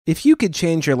If you could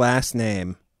change your last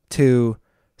name to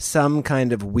some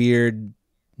kind of weird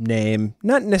name,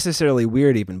 not necessarily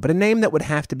weird even, but a name that would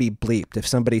have to be bleeped if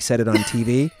somebody said it on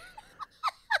TV,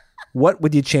 what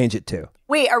would you change it to?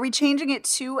 Wait, are we changing it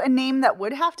to a name that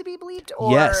would have to be bleeped,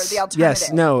 or yes. the alternative?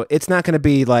 Yes, no, it's not going to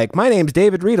be like, my name's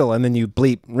David Riedel, and then you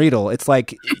bleep Riedel. It's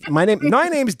like, my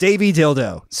name's Davy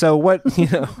Dildo. So what,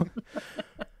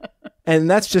 And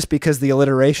that's just because the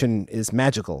alliteration is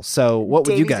magical. So what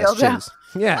would Davy you guys Dildo. choose?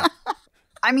 Yeah.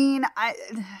 I mean,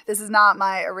 this is not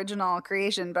my original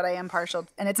creation, but I am partial,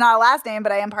 and it's not a last name,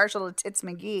 but I am partial to Tits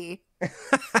McGee.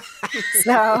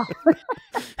 So,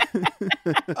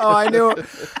 I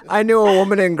knew a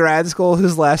woman in grad school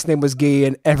whose last name was Gee,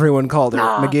 and everyone called her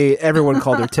McGee. Everyone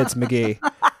called her Tits McGee.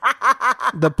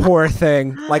 The poor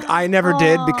thing. Like, I never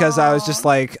did because I was just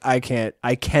like, I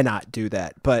cannot do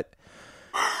that. But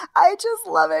I just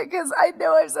love it because I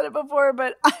know I've said it before,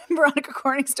 but I'm Veronica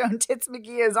Corningstone. Tits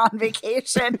McGee is on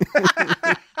vacation.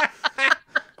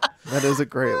 That is a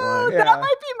great line. That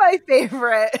might be my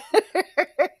favorite.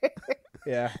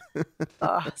 yeah.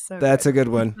 Oh, so That's a good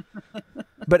one.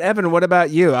 But Evan, what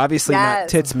about you? Obviously not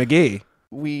Tits McGee.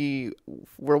 We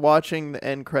were watching the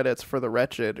end credits for The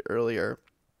Wretched earlier.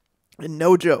 And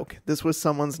no joke, this was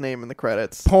someone's name in the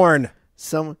credits. Porn.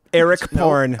 Eric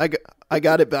Porn. I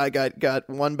got it, but I got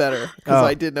one better because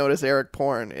I did notice Eric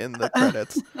Porn in the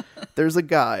credits. There's a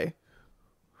guy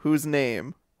whose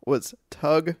name was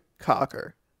Tug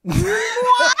Cocker.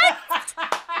 What?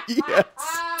 Yes.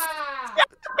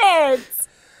 It's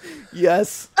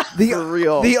Yes. For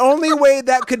real. The only way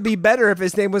that could be better if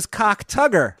his name was Cock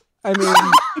Tugger. I mean,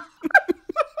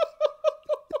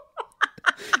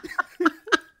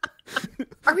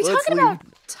 are we talking about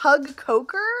Tug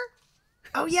Coker?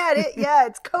 Oh yeah,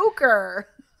 it's Coker.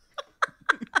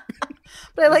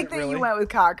 But I like that you went with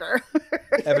Cocker.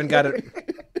 Evan got it.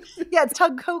 Yeah, it's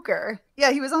Tug Coker.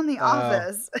 Yeah, he was on The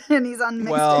Office, and he's on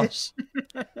Mixed-ish.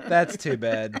 That's too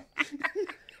bad.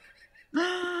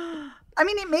 I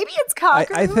mean, maybe it's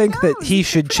Cocker. I think that he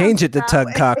should change it to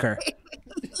Tug Cocker.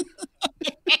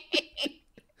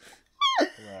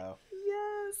 Wow.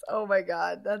 Yes. Oh my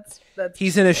God, that's.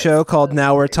 He's in a show called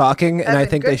Now We're Talking, and I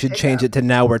think they should change it to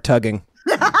Now We're Tugging.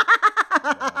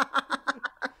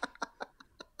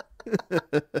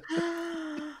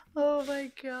 Oh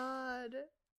my God.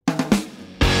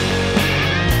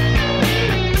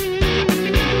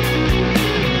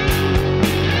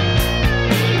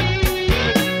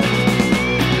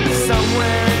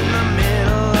 Somewhere in the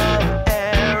middle of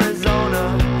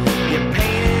Arizona, you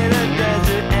painted a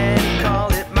desert and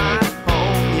called it my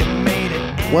home. You made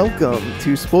it. Welcome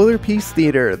to Spoiler Piece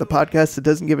Theater, the podcast that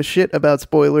doesn't give a shit about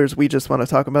spoilers. We just want to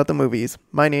talk about the movies.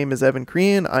 My name is Evan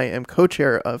Crean. I am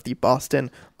co-chair of the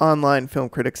Boston Online Film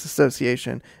Critics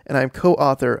Association, and I'm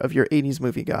co-author of your 80s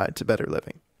movie guide to better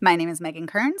living. My name is Megan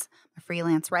Kearns, a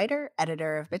freelance writer,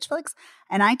 editor of Bitchflix,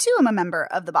 and I too am a member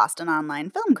of the Boston Online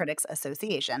Film Critics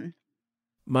Association.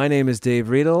 My name is Dave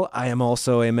Riedel. I am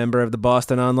also a member of the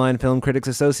Boston Online Film Critics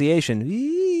Association.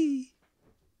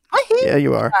 Yeah,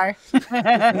 you are.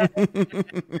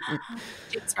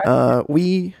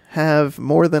 We have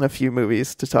more than a few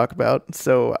movies to talk about,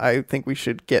 so I think we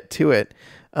should get to it.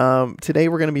 Today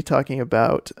we're going to be talking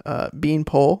about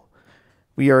Beanpole.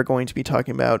 We are going to be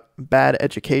talking about Bad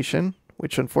Education,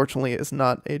 which unfortunately is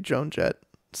not a Joan Jett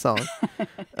song.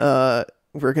 We're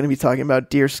going to be talking about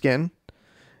Deerskin,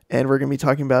 and we're going to be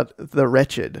talking about The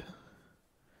Wretched.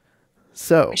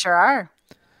 So We sure are.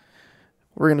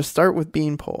 we're going to start with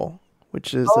Beanpole,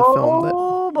 which is a film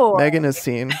that Megan has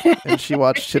seen and she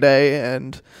watched today,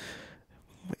 and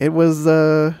it was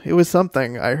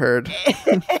something, I heard.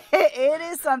 It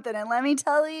is something, and let me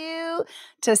tell you,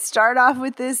 to start off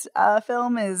with this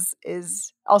film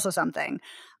is also something.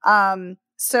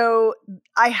 So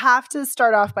I have to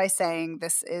start off by saying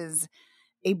this is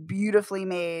a beautifully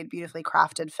made, beautifully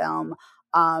crafted film.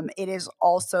 It is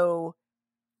also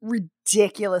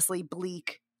ridiculously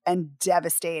bleak and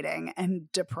devastating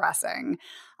and depressing.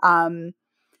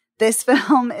 This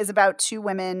film is about two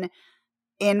women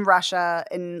in Russia,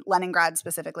 in Leningrad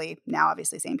specifically, now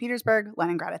obviously St. Petersburg,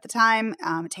 Leningrad at the time.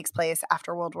 It takes place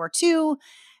after World War II,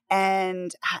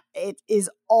 and it is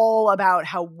all about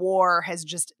how war has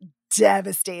just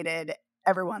devastated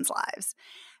everyone's lives.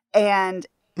 And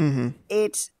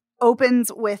it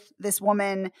opens with this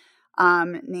woman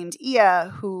named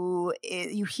Iya, who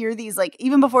you hear these, like,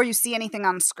 even before you see anything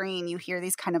on screen, you hear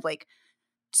these kind of like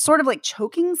sort of like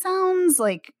choking sounds,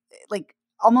 like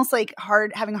almost like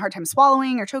having a hard time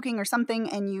swallowing or choking or something.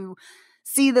 And you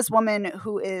see this woman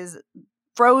who is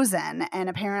frozen, and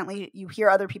apparently you hear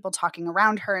other people talking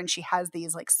around her, and she has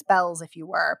these like spells, if you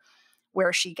were.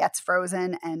 where she gets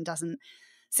frozen and doesn't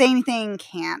say anything,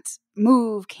 can't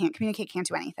move, can't communicate, can't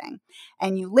do anything.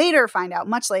 And you later find out,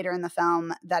 much later in the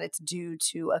film, that it's due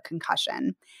to a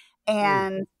concussion.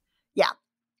 And yeah.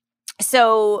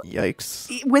 So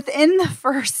Yikes. within the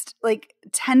first like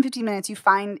 10, 15 minutes, you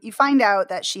find out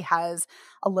that she has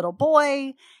a little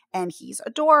boy and he's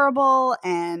adorable,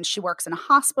 and she works in a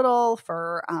hospital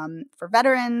for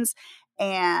veterans,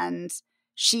 and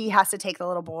she has to take the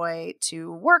little boy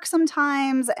to work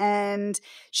sometimes, and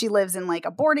she lives in like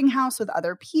a boarding house with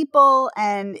other people,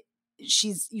 and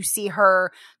you see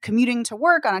her commuting to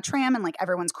work on a tram, and like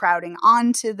everyone's crowding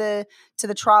onto the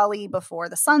trolley before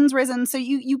the sun's risen. So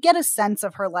you get a sense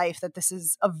of her life that this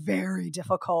is a very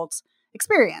difficult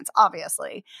experience,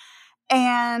 obviously.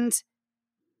 And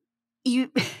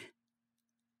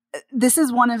this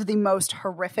is one of the most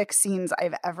horrific scenes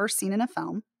I've ever seen in a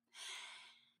film.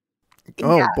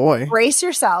 Oh boy. Brace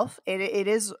yourself. It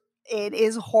is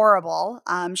horrible.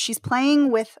 She's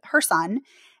playing with her son,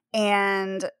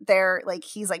 and they're like,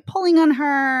 he's like pulling on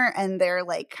her, and they're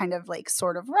like kind of like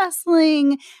sort of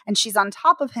wrestling, and she's on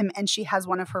top of him, and she has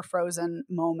one of her frozen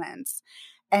moments,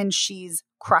 and she's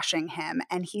crushing him,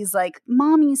 and he's like,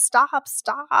 "Mommy,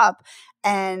 stop."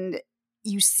 And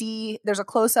you see there's a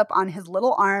close up on his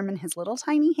little arm and his little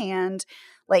tiny hand,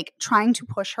 like trying to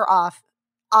push her off.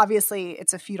 Obviously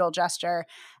it's a futile gesture,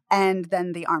 and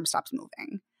then the arm stops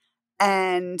moving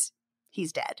and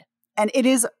he's dead. And it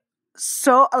is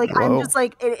so like, Whoa. I'm just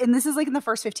like, and this is like in the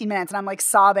first 15 minutes, and I'm like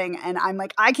sobbing, and I'm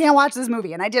like, I can't watch this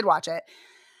movie. And I did watch it,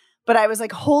 but I was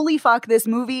like, holy fuck, this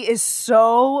movie is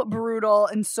so brutal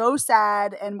and so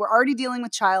sad, and we're already dealing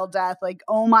with child death. Like,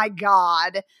 oh my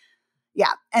God.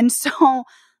 Yeah. And so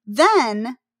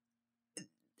then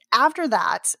after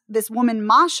that, this woman,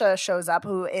 Masha, shows up,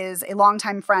 who is a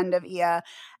longtime friend of Ia.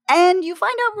 And you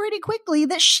find out pretty quickly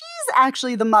that she's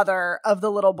actually the mother of the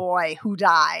little boy who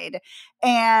died.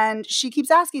 And she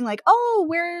keeps asking, like, oh,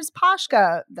 where's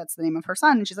Pashka? That's the name of her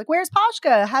son. And she's like, where's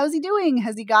Pashka? How's he doing?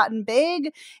 Has he gotten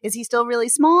big? Is he still really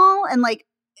small? And like,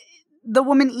 the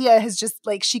woman Ia has just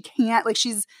like, she can't, like,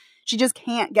 she just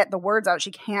can't get the words out.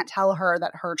 She can't tell her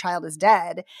that her child is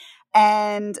dead.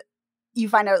 And you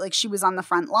find out like she was on the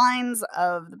front lines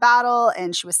of the battle,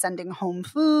 and she was sending home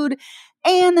food.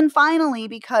 And then finally,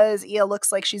 because Ia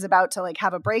looks like she's about to like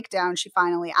have a breakdown, she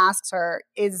finally asks her,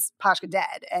 is Pashka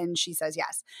dead? And she says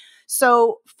yes.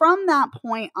 So from that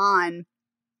point on,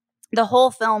 the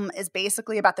whole film is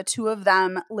basically about the two of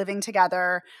them living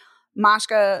together.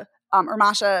 Masha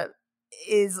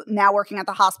is now working at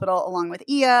the hospital along with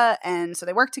Ia, and so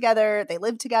they work together, they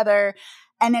live together,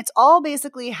 and it's all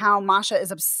basically how Masha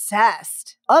is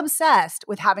obsessed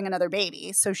with having another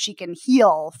baby so she can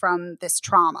heal from this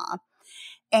trauma.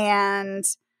 And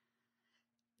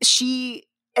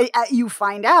you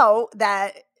find out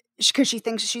that because she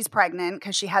thinks she's pregnant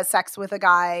because she has sex with a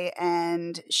guy,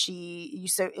 and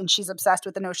she's obsessed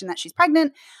with the notion that she's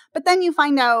pregnant. But then you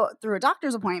find out through a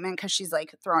doctor's appointment, because she's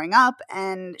like throwing up,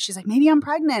 and she's like, maybe I'm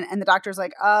pregnant. And the doctor's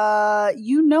like,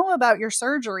 you know about your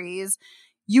surgeries.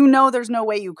 You know there's no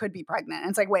way you could be pregnant. And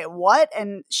it's like, wait, what?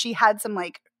 And she had some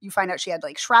like, you find out she had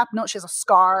like shrapnel. She has a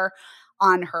scar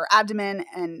on her abdomen,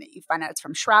 and you find out it's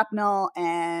from shrapnel.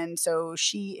 And so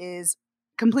she is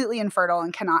completely infertile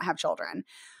and cannot have children.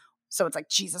 So it's like,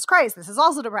 Jesus Christ, this is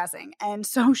also depressing. And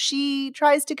so she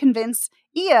tries to convince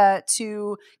Ia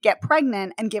to get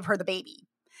pregnant and give her the baby.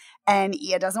 And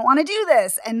Ia doesn't want to do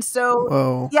this. And so,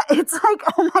 Whoa. Yeah, it's like,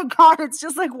 oh my God, it's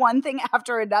just like one thing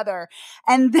after another.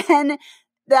 And then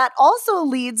that also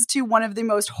leads to one of the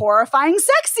most horrifying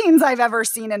sex scenes I've ever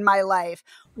seen in my life,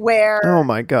 where, Oh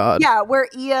my God. yeah, where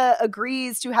Ia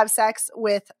agrees to have sex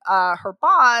with her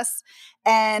boss,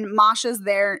 and Masha's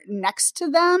there next to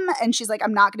them, and she's like,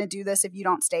 I'm not going to do this if you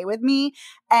don't stay with me.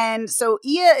 And so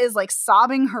Ia is like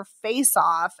sobbing her face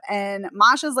off, and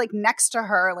Masha's like next to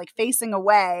her, like facing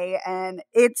away, and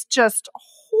it's just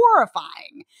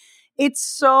horrifying. It's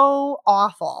so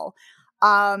awful.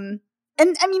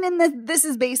 And I mean, this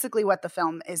is basically what the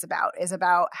film is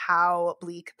about how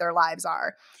bleak their lives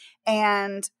are.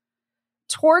 And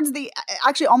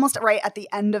actually almost right at the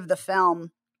end of the film,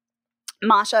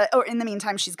 Masha, or in the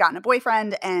meantime, she's gotten a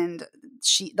boyfriend, and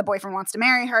the boyfriend wants to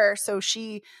marry her. So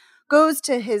she goes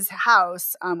to his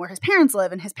house where his parents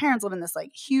live, and his parents live in this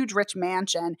like huge rich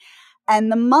mansion.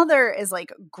 And the mother is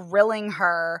like grilling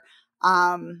her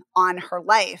on her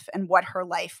life and what her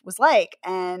life was like.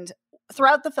 And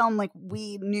throughout the film, like,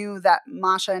 we knew that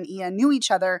Masha and Ia knew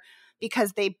each other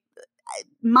because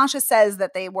Masha says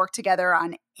that they work together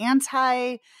on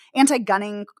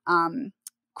anti-gunning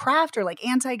craft or like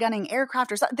anti-gunning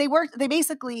aircraft or something. They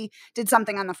basically did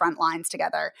something on the front lines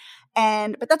together.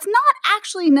 But that's not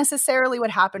actually necessarily what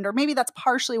happened, or maybe that's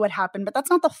partially what happened, but that's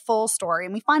not the full story.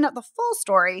 And we find out the full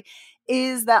story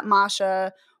is that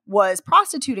Masha was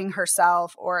prostituting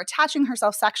herself or attaching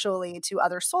herself sexually to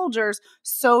other soldiers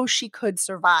so she could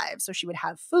survive, so she would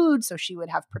have food, so she would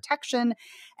have protection.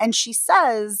 And she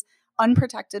says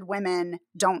unprotected women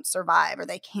don't survive, or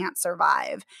they can't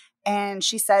survive. And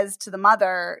she says to the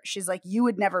mother, she's like, you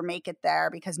would never make it there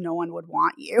because no one would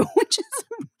want you, which is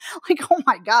like, oh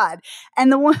my God.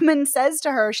 And the woman says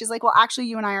to her, she's like, well, actually,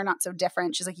 you and I are not so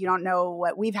different. She's like, you don't know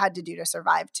what we've had to do to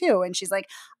survive too. And she's like,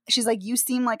 you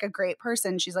seem like a great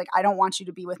person. She's like, I don't want you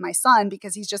to be with my son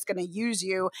because he's just going to use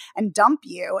you and dump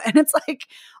you. And it's like,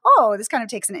 oh, this kind of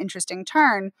takes an interesting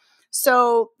turn.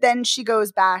 So then she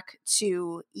goes back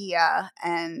to Iya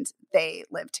and they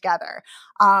live together.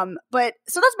 But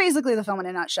so that's basically the film in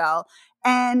a nutshell.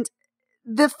 And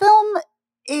the film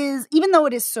is, even though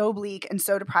it is so bleak and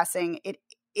so depressing,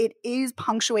 it is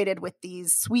punctuated with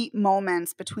these sweet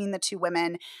moments between the two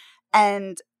women.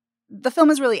 And the film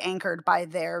is really anchored by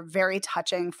their very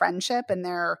touching friendship and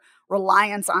their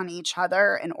reliance on each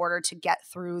other in order to get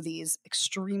through these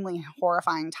extremely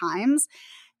horrifying times.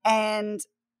 And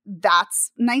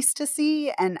that's nice to see.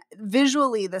 And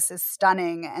visually, this is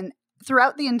stunning. And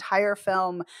throughout the entire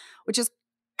film, which is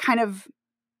kind of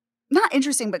not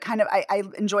interesting, but kind of, I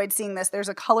enjoyed seeing this. There's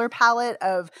a color palette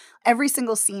of every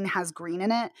single scene has green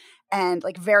in it, and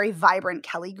like very vibrant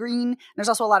Kelly green. There's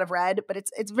also a lot of red, but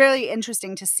it's very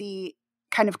interesting to see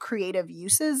kind of creative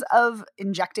uses of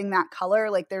injecting that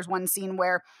color. Like there's one scene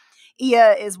where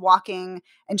Iya is walking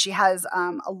and she has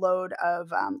a load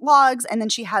of logs, and then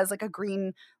she has like a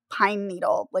green pine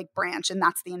needle like branch, and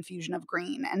that's the infusion of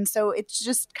green. And so it's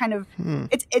just kind of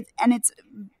it's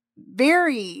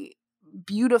very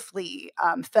beautifully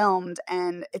filmed,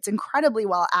 and it's incredibly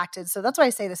well acted. So that's why I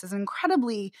say this is an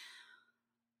incredibly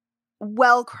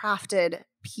well crafted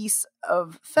piece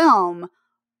of film.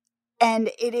 And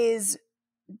it is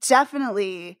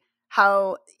definitely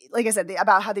how, like I said,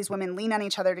 about how these women lean on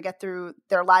each other to get through.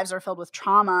 Their lives are filled with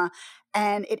trauma.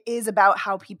 And it is about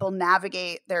how people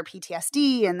navigate their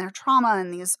PTSD and their trauma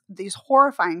and these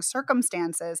horrifying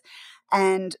circumstances.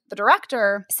 And the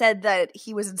director said that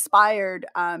he was inspired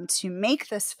to make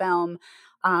this film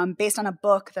based on a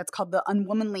book that's called The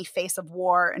Unwomanly Face of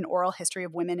War, an Oral History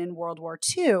of Women in World War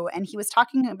II. And he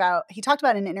talked about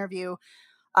in an interview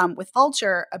with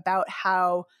Vulture about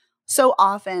how so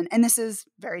often, and this is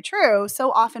very true,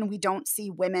 so often we don't see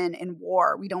women in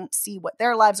war. We don't see what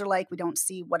their lives are like. We don't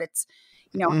see what it's,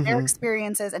 their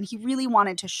experiences. And he really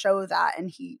wanted to show that. And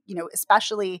he,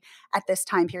 especially at this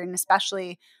time period, and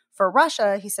especially for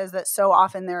Russia, he says that so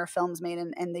often there are films made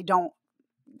and they don't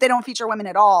feature women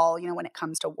at all, when it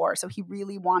comes to war. So he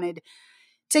really wanted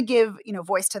to give,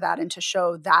 voice to that and to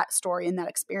show that story and that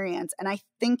experience. And I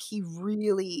think he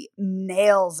really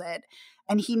nails it.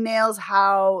 And he nails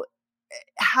how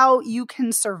you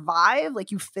can survive,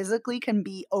 like you physically can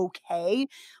be okay,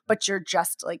 but you're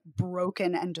just like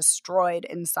broken and destroyed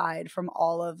inside from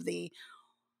all of the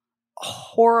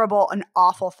horrible and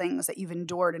awful things that you've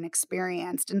endured and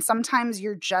experienced. And sometimes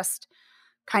you're just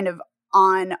kind of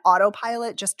on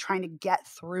autopilot, just trying to get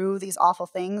through these awful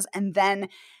things. And then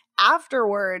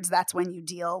afterwards, that's when you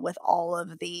deal with all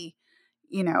of the,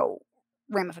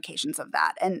 ramifications of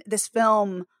that. And this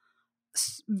film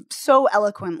so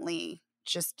eloquently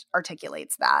just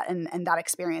articulates that and that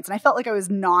experience. And I felt like I was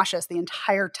nauseous the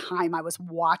entire time I was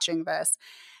watching this.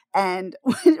 And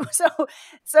so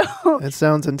it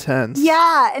sounds intense.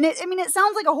 Yeah. And it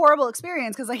sounds like a horrible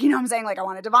experience because I'm saying like I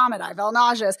wanted to vomit. I felt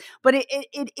nauseous, but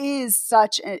it is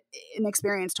such an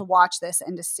experience to watch this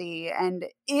and to see. And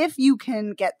if you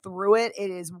can get through it,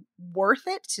 it is worth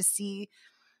it to see,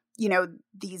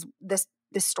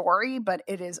 this story, but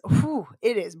it is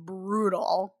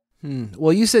brutal.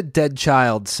 Well, you said dead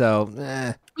child, so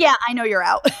yeah, I know you're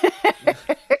out.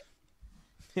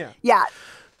 Yeah.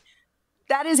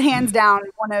 That is hands down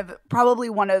probably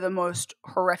one of the most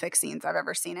horrific scenes I've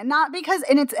ever seen. And not because,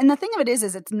 and the thing of it is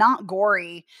it's not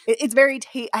gory. It's very,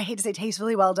 I hate to say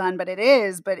tastefully well done, but it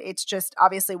is, but it's just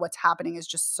obviously what's happening is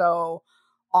just so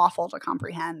awful to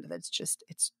comprehend. That's just,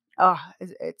 it's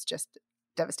just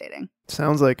devastating.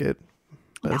 Sounds like it.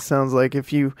 But It sounds like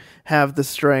if you have the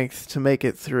strength to make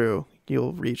it through,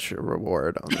 you'll reach your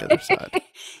reward on the other side.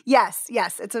 Yes.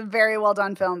 It's a very well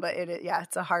done film, but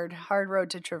it's a hard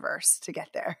road to traverse to get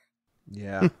there.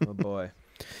 Yeah. Oh boy.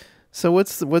 So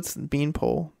what's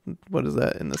Beanpole? What is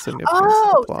that in the significance of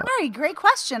Oh, the plot? sorry. Great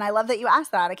question. I love that you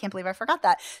asked that. I can't believe I forgot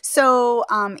that. So,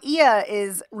 Ia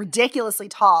is ridiculously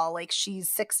tall. Like she's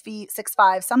 6 feet,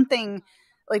 6'5", something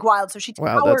like wild. So she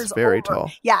towers Wow, that's very over.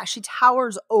 tall. Yeah, she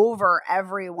towers over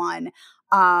everyone.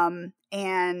 And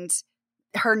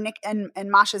her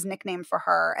and Masha's nickname for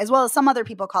her, as well as some other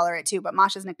people call her it too, but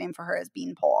Masha's nickname for her is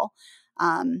Beanpole.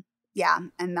 Yeah,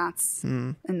 and that's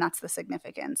the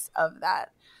significance of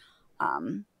that.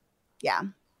 Yeah.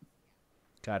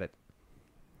 Got it.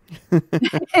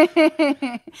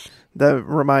 That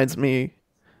reminds me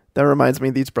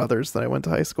of these brothers that I went to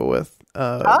high school with.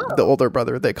 The older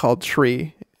brother they called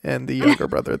Tree, and the younger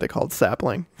brother they called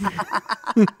Sapling.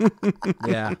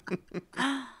 Yeah.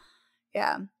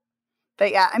 Yeah.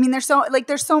 But yeah, I mean, there's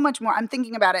so much more. I'm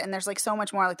thinking about it, and there's like so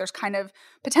much more. Like there's kind of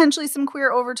potentially some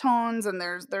queer overtones, and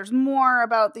there's more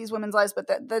about these women's lives, but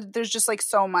there's just like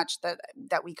so much that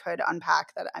we could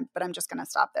unpack. But I'm just gonna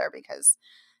stop there because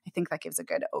I think that gives a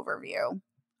good overview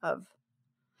of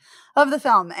the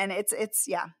film. And it's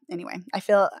yeah. Anyway, I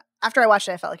feel after I watched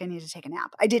it, I felt like I needed to take a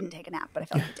nap. I didn't take a nap, but I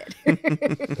felt like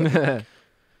I did.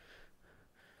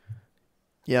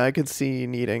 Yeah, I could see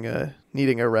needing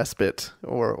a respite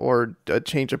or a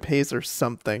change of pace or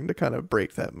something to kind of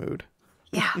break that mood.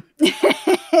 Yeah.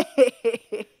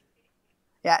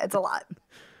 Yeah, it's a lot.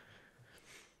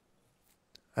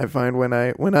 I find when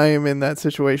I am in that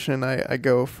situation, I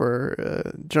go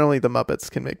for generally the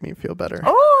Muppets can make me feel better.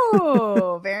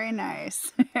 Oh, very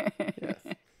nice. Yes.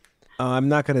 I'm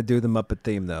not going to do the Muppet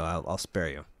theme though. I'll spare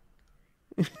you.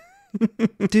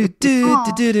 do, do,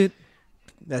 do, do, do.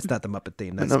 That's not the Muppet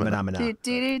theme. That's Phenomena.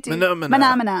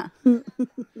 Phenomena.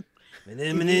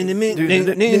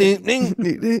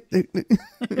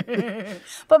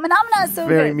 But Phenomena is so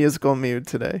Very good. musical mood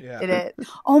today. Yeah. It is.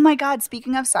 Oh my God.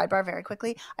 Speaking of sidebar, very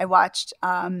quickly, I watched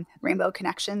Rainbow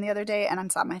Connection the other day, and I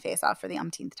saw my face off for the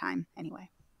umpteenth time. Anyway.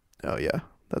 Oh yeah,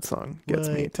 that song gets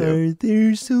Why me too. are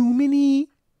there so many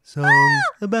songs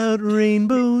about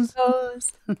rainbows?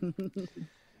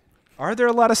 Are there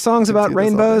a lot of songs about do this all day.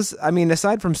 rainbows? I mean,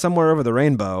 aside from Somewhere Over the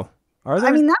Rainbow, are there?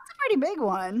 I mean, that's a pretty big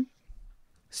one.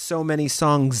 so many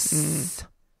songs.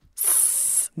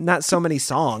 Not so many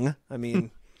song. I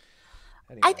mean,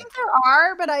 anyway. I think there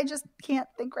are, but I just can't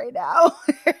think right now.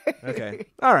 Okay.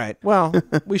 All right. Well,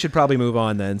 we should probably move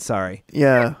on then. Sorry.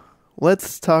 Yeah,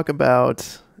 let's talk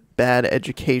about Bad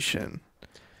Education.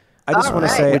 I just All want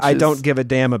to right. say Which I is- don't give a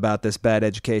damn about this Bad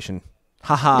Education.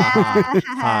 Ha ha ha.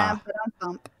 ha.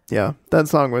 Ba-dum-bump. Yeah, that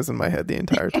song was in my head the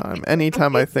entire time.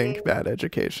 Anytime I think Bad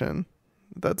Education,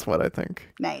 that's what I think.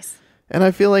 Nice. And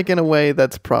I feel like in a way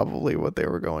that's probably what they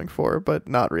were going for, but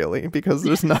not really, because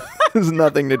there's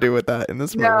nothing to do with that in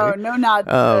this movie. No nod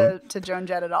to Joan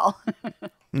Jett at all.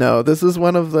 No, this is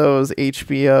one of those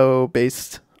HBO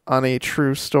based on a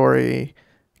true story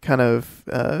kind of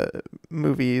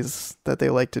movies that they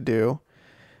like to do.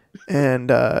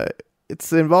 And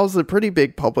it involves a pretty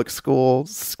big public school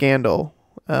scandal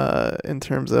in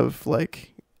terms of like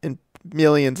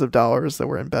millions of dollars that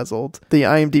were embezzled. The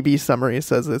IMDb summary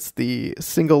says it's the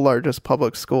single largest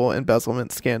public school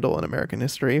embezzlement scandal in American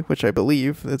history, which I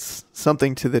believe it's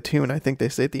something to the tune, I think they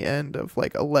say at the end, of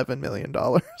like $11 million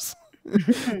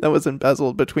that was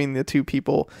embezzled between the two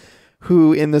people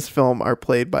who in this film are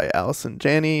played by Allison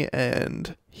Janney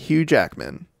and Hugh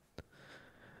Jackman.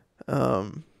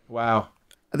 Wow.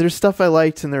 There's stuff I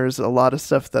liked and there's a lot of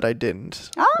stuff that I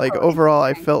didn't. Like overall,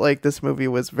 I felt like this movie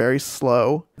was very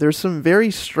slow. There's some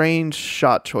very strange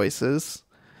shot choices.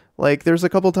 Like there's a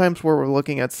couple times where we're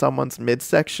looking at someone's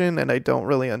midsection and I don't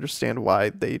really understand why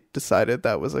they decided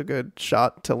that was a good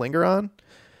shot to linger on.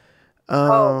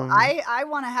 I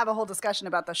want to have a whole discussion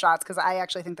about the shots because I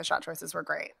actually think the shot choices were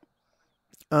great.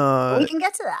 We can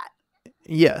get to that.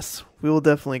 Yes, we will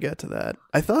definitely get to that.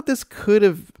 I thought this could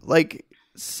have, like,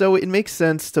 so it makes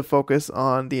sense to focus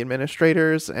on the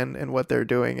administrators and what they're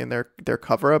doing in their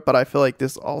cover-up, but I feel like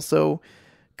this also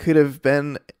could have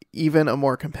been even a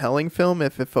more compelling film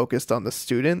if it focused on the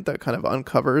student that kind of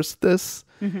uncovers this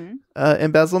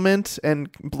embezzlement and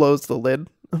blows the lid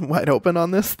wide open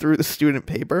on this through the student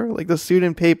paper. Like the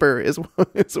student paper is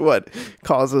what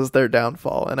causes their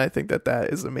downfall, and I think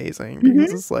that is amazing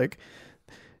because it's like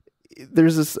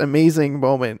there's this amazing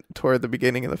moment toward the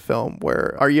beginning of the film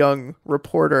where our young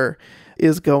reporter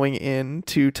is going in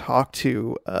to talk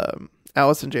to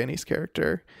Allison Janney's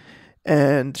character,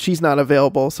 and she's not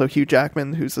available. So Hugh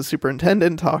Jackman, who's the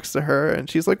superintendent, talks to her, and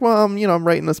she's like, well, I'm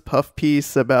writing this puff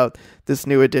piece about this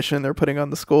new addition they're putting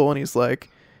on the school. And he's like,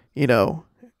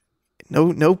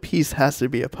 no piece has to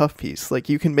be a puff piece. Like,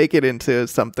 you can make it into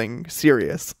something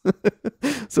serious.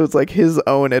 So it's like his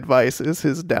own advice is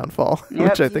his downfall, Yep,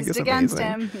 which I think used is against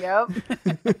amazing. him.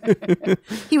 Yep.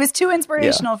 He was too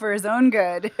inspirational for his own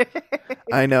good.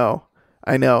 I know.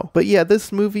 But yeah,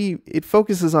 this movie, it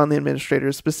focuses on the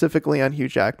administrator, specifically on Hugh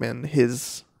Jackman,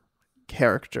 his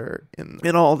character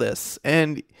in all this.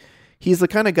 And he's the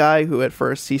kind of guy who at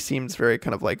first he seems very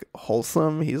kind of like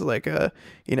wholesome. He's like,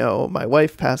 my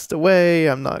wife passed away.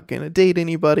 I'm not going to date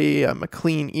anybody. I'm a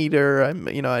clean eater.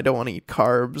 I don't want to eat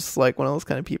carbs. Like one of those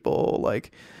kind of people.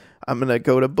 Like, I'm going to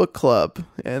go to book club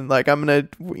and like, I'm going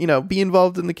to, be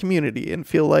involved in the community and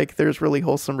feel like there's really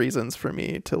wholesome reasons for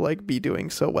me to like be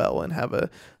doing so well and have a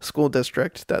school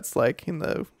district that's like in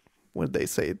the, what did they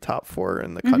say, top 4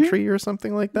 in the country or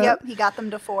something like that. Yep. He got them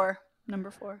to 4.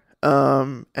 Number 4.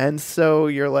 And so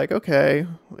you're like, okay.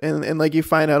 And like you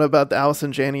find out about the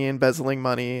Allison Janney embezzling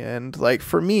money. And like,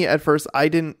 for me at first, I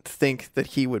didn't think that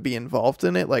he would be involved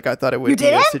in it. Like I thought it would be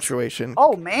a situation.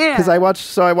 Oh man. Because I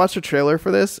watched a trailer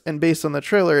for this, and based on the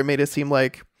trailer, it made it seem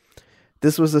like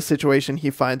this was a situation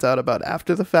he finds out about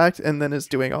after the fact and then is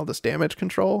doing all this damage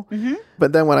control. Mm-hmm.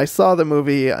 But then when I saw the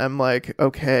movie, I'm like,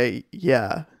 okay,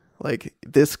 yeah. Like,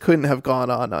 this couldn't have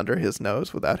gone on under his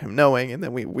nose without him knowing. And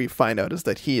then we find out is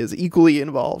that he is equally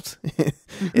involved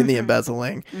in the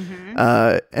embezzling.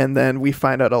 Mm-hmm. And then we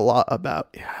find out a lot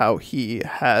about how he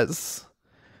has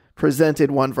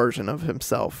presented one version of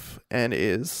himself and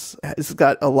has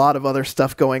got a lot of other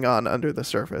stuff going on under the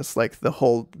surface. Like, the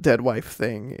whole dead wife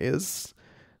thing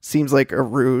seems like a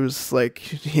ruse. Like,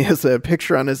 he has a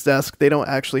picture on his desk. They don't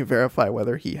actually verify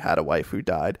whether he had a wife who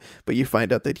died, but you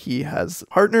find out that he has a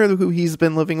partner who he's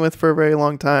been living with for a very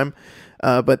long time.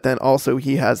 But then also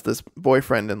he has this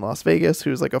boyfriend in Las Vegas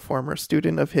who's like a former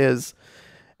student of his.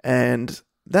 And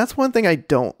that's one thing I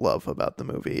don't love about the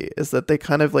movie, is that they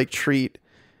kind of like treat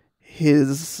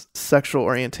his sexual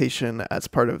orientation as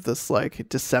part of this like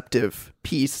deceptive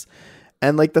piece.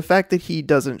 And like the fact that he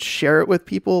doesn't share it with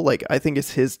people, like I think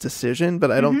it's his decision, but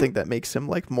I don't think that makes him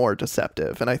like more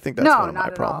deceptive. And I think that's one of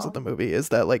my problems with the movie, is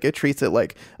that like it treats it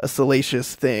like a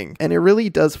salacious thing. And it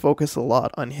really does focus a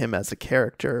lot on him as a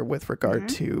character with regard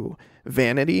to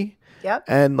vanity. Yep.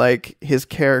 And like his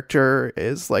character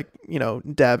is like,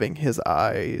 dabbing his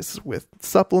eyes with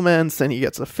supplements, and he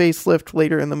gets a facelift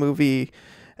later in the movie.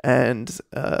 And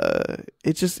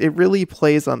it really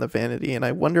plays on the vanity. And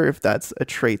I wonder if that's a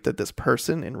trait that this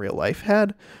person in real life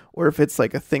had, or if it's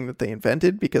like a thing that they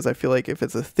invented, because I feel like if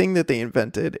it's a thing that they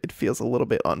invented, it feels a little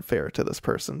bit unfair to this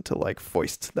person to like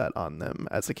foist that on them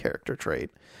as a character trait,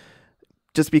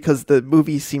 just because the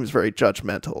movie seems very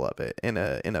judgmental of it in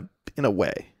a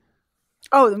way.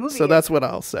 Oh, the movie. So that's what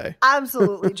I'll say.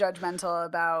 Absolutely judgmental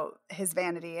about his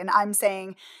vanity. And I'm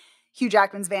saying Hugh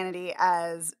Jackman's vanity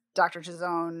as Dr.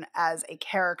 Chazone as a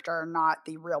character, not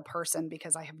the real person,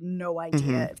 because I have no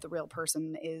idea if the real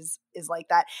person is like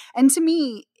that. And to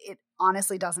me, it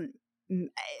honestly doesn't, I'm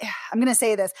going to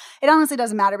say this, it honestly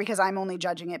doesn't matter, because I'm only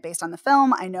judging it based on the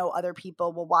film. I know other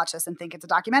people will watch this and think it's a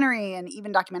documentary, and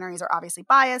even documentaries are obviously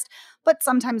biased. But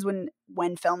sometimes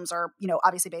when films are,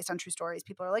 obviously based on true stories,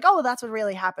 people are like, oh, that's what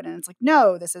really happened. And it's like,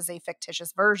 no, this is a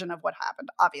fictitious version of what happened,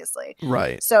 obviously.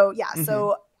 Right. So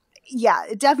yeah,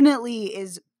 it definitely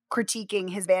is critiquing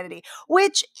his vanity,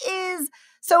 which is,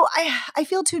 so I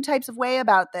feel two types of way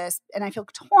about this, and I feel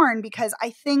torn, because I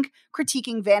think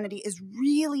critiquing vanity is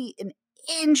really an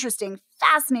interesting,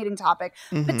 fascinating topic,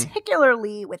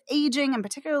 particularly with aging and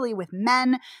particularly with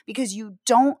men, because you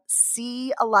don't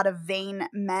see a lot of vain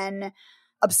men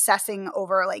obsessing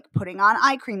over like putting on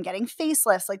eye cream, getting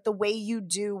facelifts, like the way you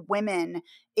do women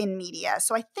in media.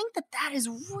 So I think that is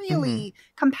really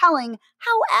compelling.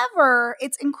 However,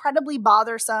 it's incredibly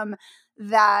bothersome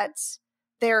that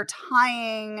they're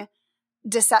tying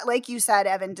like you said,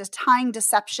 Evan, just tying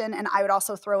deception, and I would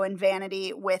also throw in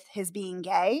vanity, with his being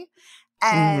gay.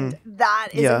 And that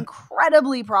is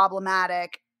incredibly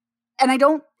problematic. And I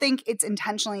don't think it's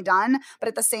intentionally done, but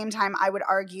at the same time, I would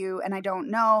argue, and I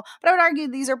don't know, but I would argue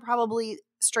these are probably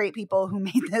straight people who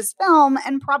made this film,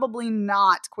 and probably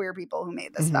not queer people who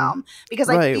made this film. Because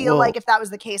I feel like if that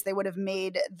was the case, they would have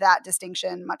made that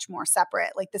distinction much more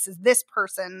separate. Like, this is this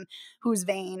person who's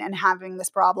vain and having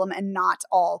this problem, and not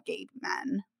all gay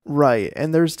men. Right.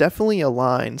 And there's definitely a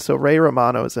line. So Ray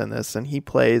Romano's in this, and he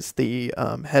plays the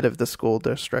head of the school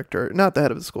district, or not the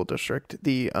head of the school district,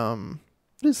 the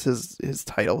what is his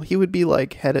title? He would be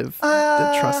like head of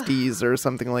the trustees or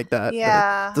something like that.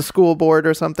 Yeah. The school board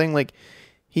or something. Like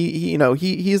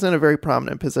he's in a very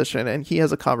prominent position, and he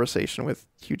has a conversation with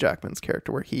Hugh Jackman's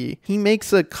character where he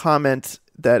makes a comment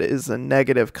that is a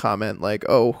negative comment, like,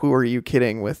 oh, who are you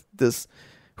kidding with this?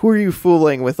 Who are you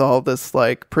fooling with all this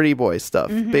like pretty boy stuff?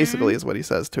 Basically is what he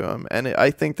says to him. And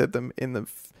I think that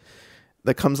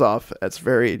that comes off as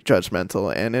very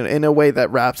judgmental and in a way that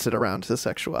wraps it around to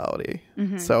sexuality.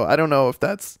 So I don't know if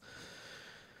that's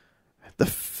the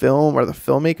film or the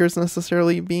filmmakers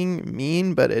necessarily being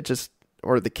mean, but it just,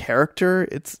 or the character,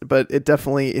 but it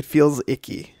definitely, it feels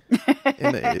icky.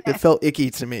 And it felt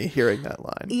icky to me hearing that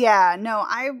line. Yeah, no,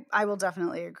 I will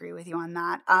definitely agree with you on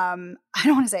that. I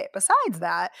don't want to say it besides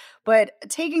that, but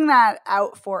taking that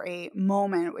out for a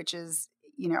moment, which is,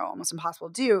 almost impossible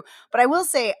to do. But I will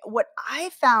say what I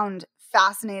found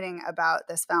fascinating about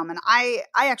this film, and I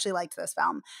actually liked this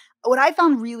film. What I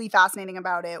found really fascinating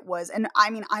about it was, and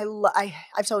I mean,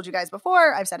 I've told you guys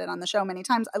before, I've said it on the show many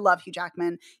times, I love Hugh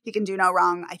Jackman. He can do no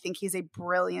wrong. I think he's a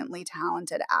brilliantly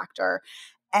talented actor.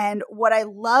 And what I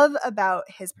love about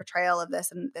his portrayal of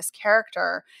this and this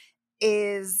character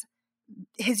is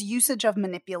his usage of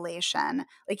manipulation.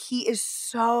 Like, he is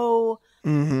so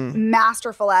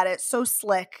masterful at it, so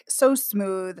slick, so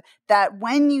smooth, that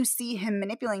when you see him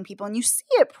manipulating people, and you see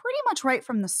it pretty much right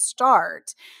from the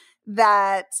start,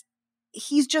 that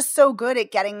he's just so good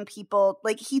at getting people,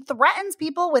 like, he threatens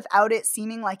people without it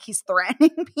seeming like he's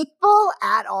threatening people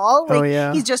at all.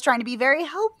 Like, he's just trying to be very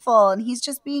helpful, and he's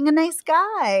just being a nice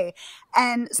guy.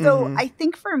 And so I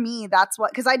think for me, that's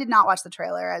what, because I did not watch the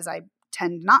trailer, as I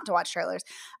tend not to watch trailers,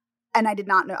 and I did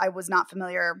not know, I was not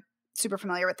super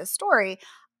familiar with this story.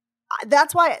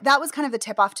 That's why that was kind of the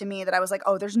tip off to me, that I was like,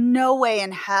 oh, there's no way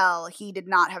in hell he did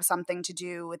not have something to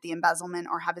do with the embezzlement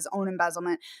or have his own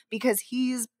embezzlement, because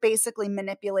he's basically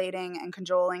manipulating and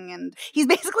cajoling, and he's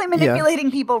basically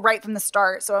manipulating people right from the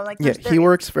start. So I'm like,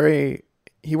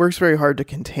 he works very hard to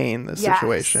contain the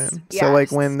situation. So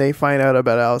like when they find out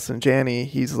about Allison Janney,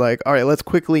 he's like, all right, let's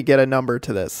quickly get a number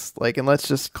to this. Like, and let's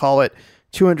just call it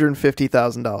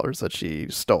 $250,000 that she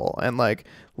stole. And like,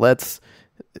 let's,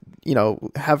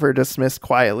 have her dismissed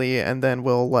quietly, and then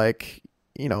we'll like,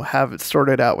 have it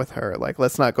sorted out with her. Like,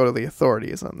 let's not go to the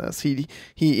authorities on this.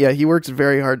 He works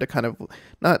very hard to kind of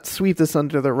not sweep this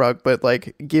under the rug, but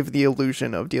like give the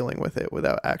illusion of dealing with it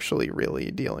without actually really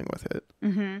dealing with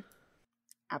it.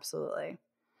 Absolutely.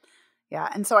 Yeah.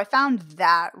 And so I found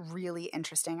that really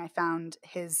interesting. I found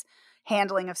his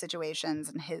handling of situations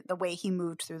and the way he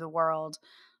moved through the world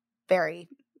very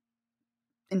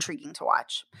intriguing to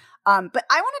watch. But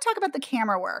I want to talk about the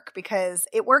camera work, because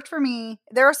it worked for me.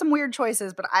 There are some weird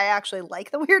choices, but I actually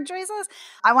like the weird choices.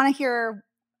 I want to hear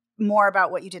more about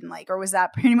what you didn't like, or was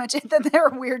that pretty much it, that there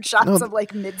were weird shots of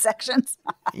like midsections?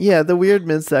 Yeah, the weird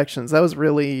midsections, that was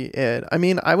really it. I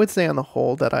mean, I would say on the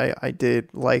whole that I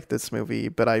did like this movie,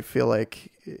 but I feel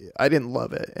like I didn't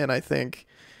love it. And I think,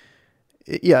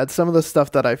 it's some of the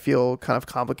stuff that I feel kind of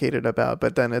complicated about,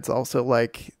 but then it's also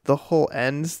like the whole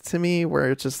end to me, where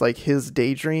it's just like his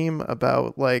daydream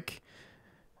about like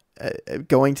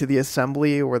going to the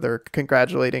assembly where they're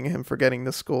congratulating him for getting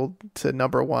the school to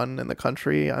number 1 in the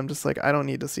country. I'm just like, I don't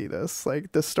need to see this.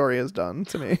 Like, this story is done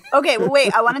to me. Okay, well,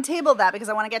 wait, I want to table that, because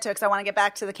I want to get to it, because I want to get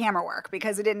back to the camera work,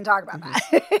 because it didn't talk about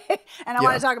that. And I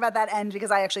want to talk about that end,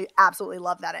 because I actually absolutely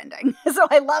love that ending. So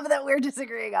I love that we're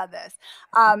disagreeing on this.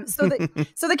 So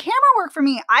the camera work for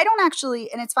me, I don't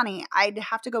actually, and it's funny, I'd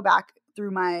have to go back through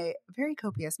my very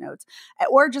copious notes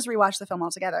or just rewatch the film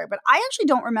altogether. But I actually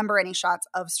don't remember any shots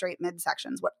of straight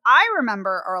midsections. What I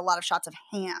remember are a lot of shots of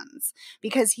hands,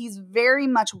 because he's very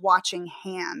much watching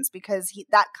hands, because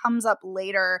that comes up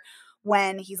later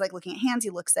when he's like looking at hands. He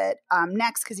looks at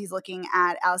necks, because he's looking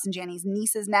at Allison Janney's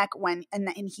niece's neck and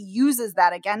he uses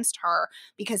that against her,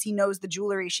 because he knows the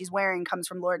jewelry she's wearing comes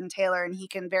from Lord and Taylor, and he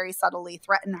can very subtly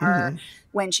threaten her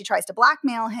when she tries to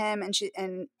blackmail him,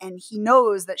 and he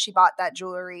knows that she bought that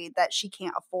jewelry that she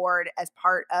can't afford as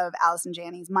part of Allison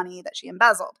Janney's money that she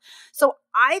embezzled. So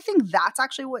I think that's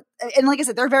actually what, and like I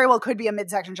said, there very well could be a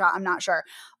midsection shot, I'm not sure.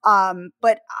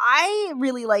 But I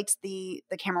really liked the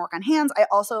camera work on hands. I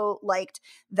also liked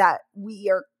that we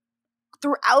are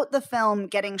throughout the film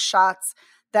getting shots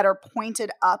that are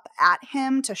pointed up at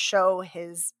him to show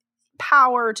his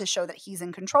power, to show that he's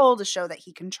in control, to show that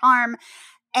he can charm.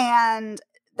 And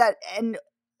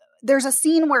there's a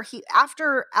scene where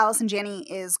after Allison Janney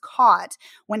is caught,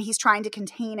 when he's trying to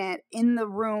contain it in the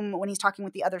room, when he's talking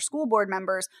with the other school board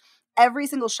members, every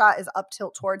single shot is up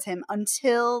tilt towards him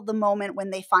until the moment when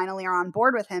they finally are on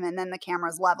board with him, and then the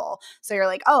camera's level. So you're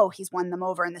like, oh, he's won them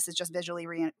over, and this is just visually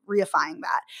reifying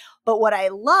that. But what I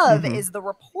love is the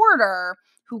reporter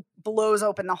who blows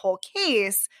open the whole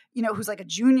case, you know, who's like a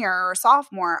junior or a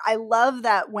sophomore. I love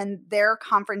that when their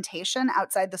confrontation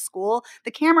outside the school,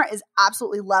 the camera is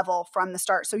absolutely level from the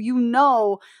start. So you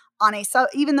know,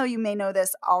 even though you may know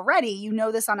this already, you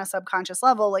know this on a subconscious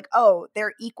level, like, oh,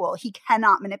 they're equal. He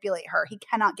cannot manipulate her. He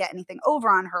cannot get anything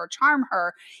over on her, charm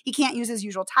her. He can't use his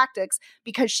usual tactics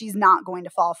because she's not going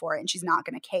to fall for it and she's not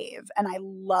going to cave. And I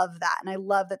love that. And I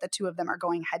love that the two of them are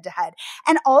going head to head.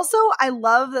 And also, I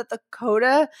love that the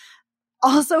coda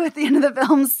also at the end of the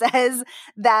film says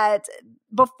that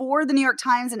before the New York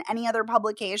Times and any other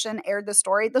publication aired the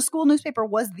story, the school newspaper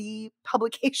was the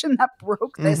publication that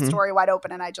broke this story wide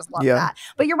open. And I just love that.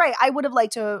 But you're right. I would have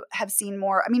liked to have seen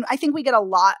more. I mean, I think we get a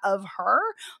lot of her,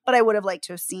 but I would have liked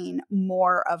to have seen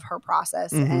more of her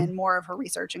process and more of her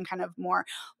research and kind of more.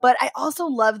 But I also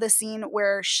love the scene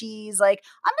where she's like,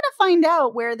 I'm going to find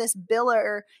out where this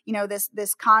biller, you know,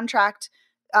 this contract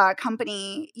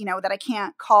company, you know, that I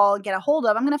can't call, get a hold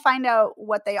of. I'm going to find out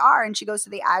what they are. And she goes to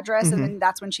the address and then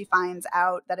that's when she finds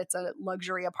out that it's a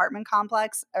luxury apartment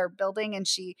complex or building. And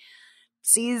she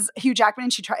sees Hugh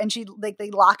Jackman and she like, they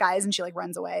lock eyes and she like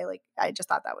runs away. Like, I just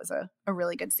thought that was a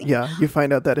really good scene. Yeah. You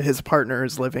find out that his partner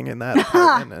is living in that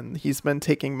apartment and he's been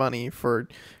taking money for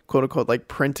quote unquote, like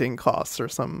printing costs or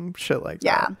some shit like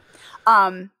that.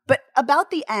 But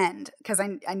about the end, because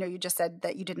I know you just said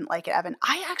that you didn't like it, Evan.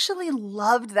 I actually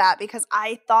loved that because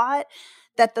I thought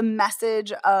that the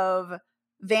message of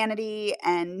vanity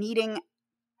and needing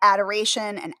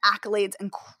adoration and accolades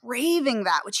and craving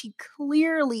that, which he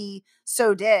clearly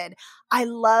so did. I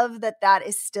love that that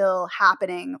is still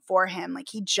happening for him. Like,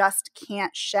 he just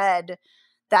can't shed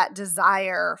that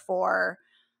desire for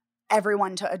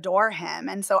everyone to adore him.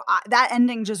 And so that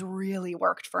ending just really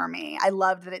worked for me. I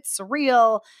loved that it's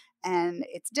surreal and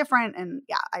it's different. And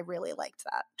yeah, I really liked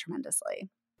that tremendously.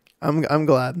 I'm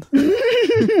glad.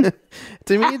 To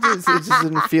me, it just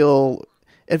didn't feel...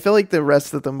 It felt like the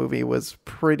rest of the movie was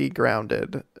pretty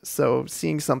grounded. So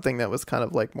seeing something that was kind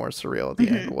of like more surreal at the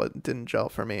end didn't gel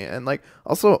for me. And like,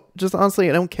 also, just honestly,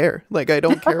 I don't care. Like, I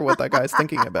don't care what that guy's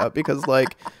thinking about because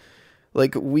like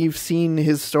we've seen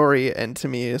his story and to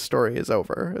me his story is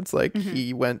over. It's like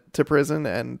he went to prison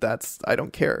and I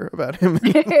don't care about him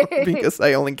anymore because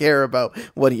I only care about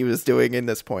what he was doing in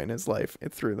this point in his life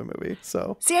through the movie.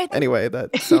 So anyway,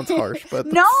 that sounds harsh, but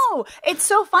no, it's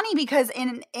so funny because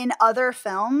in other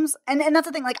films, and that's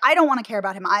the thing, like, I don't want to care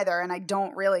about him either, and I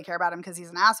don't really care about him because he's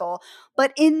an asshole.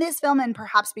 But in this film, and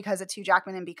perhaps because it's Hugh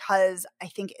Jackman and because I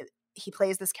think he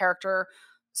plays this character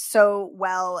so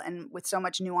well and with so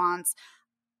much nuance,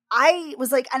 I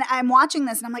was like, and I'm watching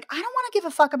this and I'm like, I don't want to give a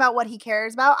fuck about what he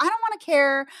cares about. I don't want to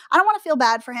care. I don't want to feel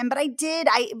bad for him. But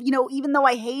even though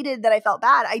I hated that I felt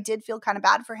bad, I did feel kind of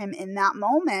bad for him in that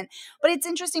moment. But it's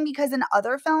interesting because in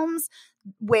other films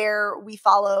where we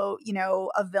follow, you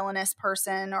know, a villainous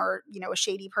person or, you know, a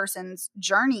shady person's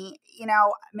journey, you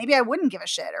know, maybe I wouldn't give a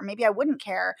shit or maybe I wouldn't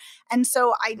care. And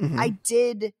so I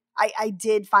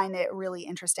did find it really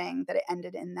interesting that it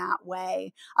ended in that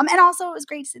way. And also it was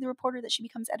great to see the reporter that she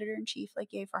becomes editor-in-chief, like,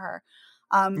 yay for her.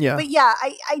 But yeah,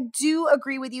 I do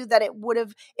agree with you that it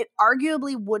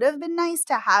arguably would have been nice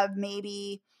to have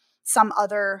maybe some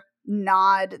other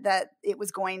nod that it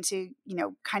was going to, you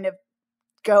know, kind of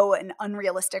go an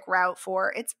unrealistic route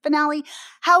for its finale.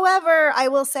 However, I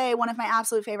will say one of my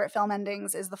absolute favorite film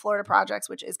endings is the Florida Projects,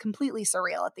 which is completely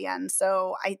surreal at the end.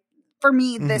 So for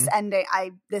me, this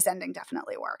ending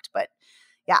definitely worked. But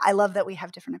yeah, I love that we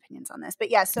have different opinions on this.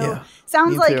 But yeah,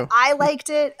 sounds like too. I liked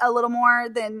it a little more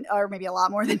than, or maybe a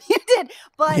lot more than you did.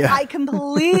 But I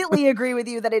completely agree with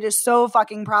you that it is so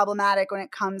fucking problematic when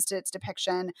it comes to its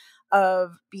depiction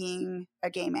of being a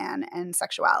gay man and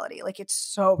sexuality. Like, it's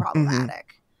so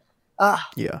problematic.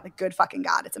 Like, good fucking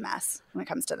God, it's a mess when it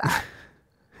comes to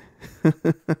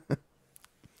that.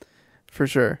 For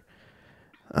sure.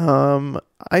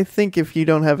 I think if you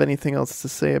don't have anything else to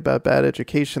say about Bad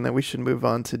Education, that we should move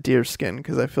on to Deerskin,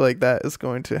 because I feel like that is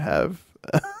going to have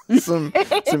some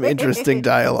interesting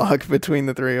dialogue between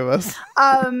the three of us.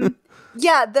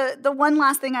 Yeah, the one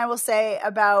last thing I will say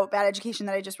about Bad Education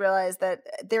that I just realized, that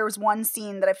there was one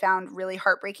scene that I found really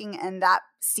heartbreaking, and that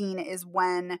scene is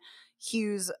when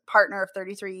Hugh's partner of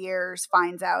 33 years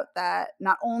finds out that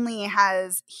not only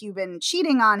has Hugh been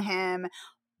cheating on him,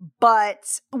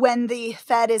 but when the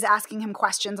Fed is asking him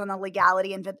questions on the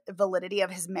legality and validity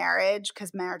of his marriage,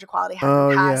 because marriage equality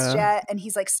hasn't passed yet, and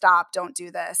he's like, stop, don't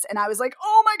do this. And I was like,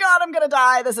 oh my God, I'm going to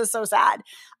die. This is so sad.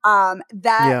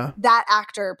 That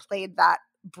actor played that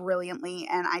brilliantly,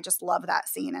 and I just love that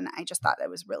scene, and I just thought it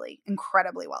was really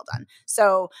incredibly well done.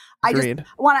 So I Agreed. just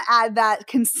want to add that,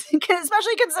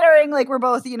 especially considering like we're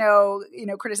both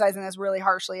criticizing this really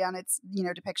harshly on its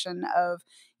depiction of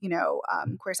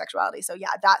queer sexuality. So yeah,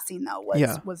 that scene though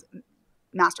was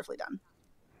masterfully done.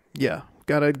 Yeah,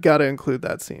 gotta include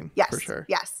that scene. Yes, for sure.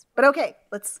 Yes, but okay,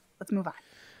 let's move on.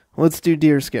 Let's do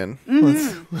Deerskin.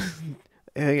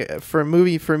 For a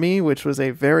movie for me, which was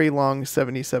a very long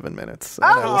 77 minutes. And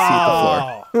I will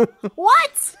cede the floor.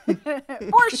 What?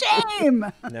 For shame.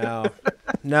 No.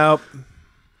 Nope.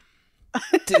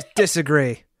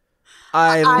 Disagree.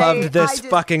 I loved this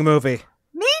fucking movie.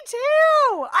 Me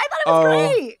too. I thought it was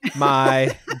great.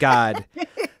 My God.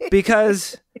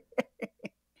 Because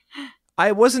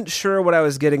I wasn't sure what I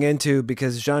was getting into,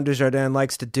 because Jean Dujardin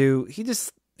likes to do, he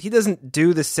doesn't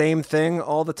do the same thing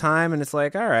all the time, and it's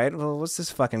like, all right, well, what's this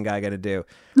fucking guy gonna do?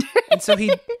 And so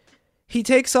he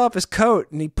takes off his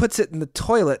coat and he puts it in the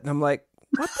toilet, and I'm like,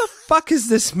 what the fuck is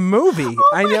this movie?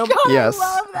 I know. God, yes.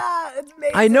 I love that. It's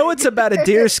amazing. I know it's about a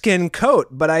deerskin coat,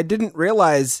 but I didn't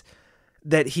realize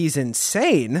that he's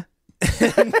insane.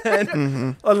 And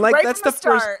then, like, right that's from the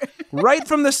first, right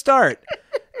from the start.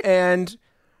 And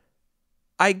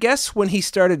I guess when he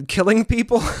started killing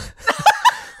people,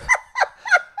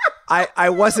 I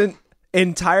wasn't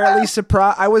entirely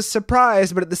surprised. I was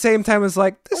surprised, but at the same time, I was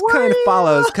like, this kind of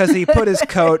follows, because he put his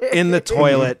coat in the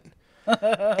toilet,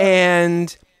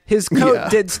 and his coat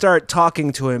did start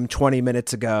talking to him 20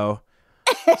 minutes ago.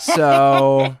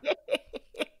 So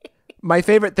my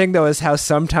favorite thing, though, is how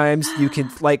sometimes you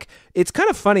can, like, it's kind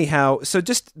of funny how, so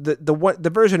just the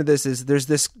version of this is, there's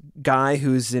this guy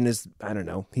who's in his, I don't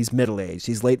know, he's middle-aged,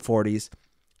 he's late 40s.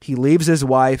 He leaves his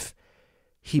wife.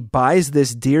 He buys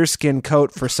this deerskin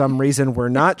coat for some reason. We're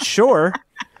not sure.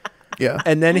 Yeah.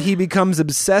 And then he becomes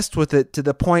obsessed with it to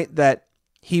the point that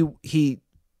the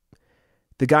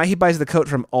guy he buys the coat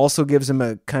from also gives him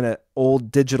a kind of old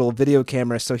digital video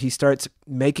camera. So he starts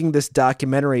making this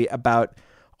documentary about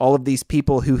all of these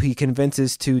people who he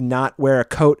convinces to not wear a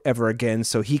coat ever again,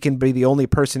 so he can be the only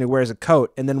person who wears a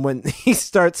coat. And then when he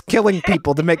starts killing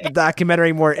people to make the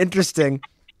documentary more interesting,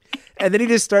 and then he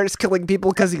just starts killing people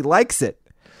because he likes it.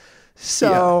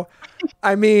 So,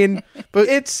 I mean,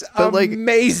 it's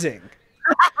amazing.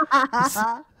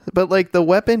 But like, the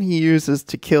weapon he uses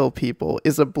to kill people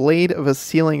is a blade of a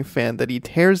ceiling fan that he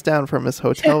tears down from his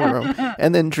hotel room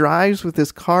and then drives with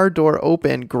his car door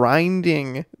open,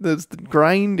 grinding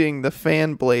the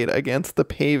fan blade against the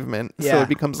pavement so it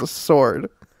becomes a sword.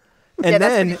 And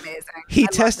then he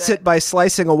tests it by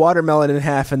slicing a watermelon in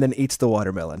half and then eats the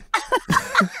watermelon.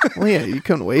 Well, yeah, you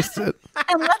couldn't waste it.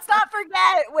 And let's not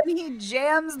forget when he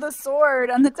jams the sword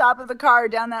on the top of the car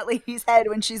down that lady's head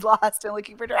when she's lost and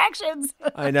looking for directions.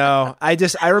 I know. I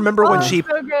remember when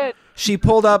she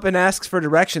pulled up and asks for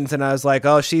directions, and I was like,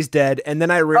 oh, she's dead. And then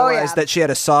I realized that she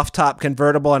had a soft top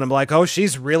convertible, and I'm like, oh,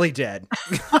 she's really dead.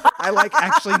 I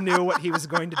actually knew what he was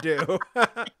going to do.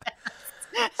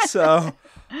 So,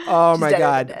 oh my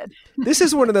God. This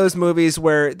is one of those movies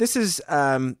where this is,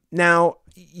 now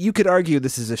you could argue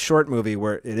this is a short movie,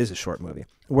 where it is a short movie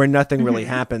where nothing really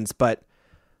happens, but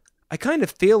I kind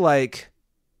of feel like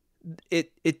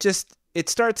it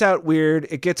starts out weird.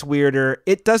 It gets weirder.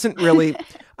 It doesn't really,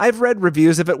 I've read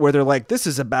reviews of it where they're like, this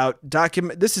is about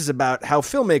how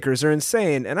filmmakers are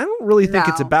insane. And I don't really think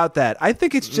it's about that. I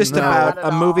think it's just about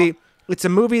a movie. It's a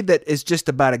movie that is just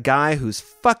about a guy who's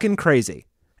fucking crazy.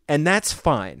 And that's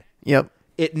fine. Yep.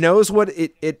 It knows what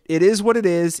it is what it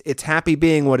is. It's happy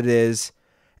being what it is.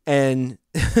 And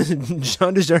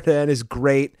Jean Dujardin is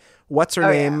great. What's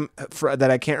her name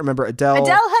that I can't remember? Adele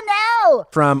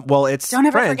Hanel. It's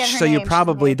French, so you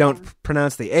probably don't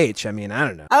pronounce the H. I mean, I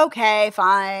don't know. Okay,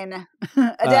 fine.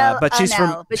 Adele but she's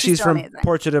from amazing.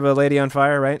 Portrait of a Lady on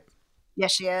Fire, right?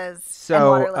 Yes, she is.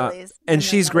 So, and Water Lilies. And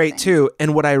she's great too.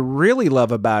 And what I really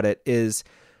love about it is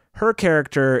her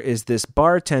character is this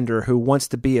bartender who wants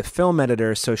to be a film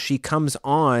editor, so she comes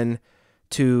on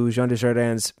to Jean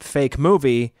Dujardin's fake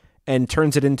movie and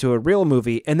turns it into a real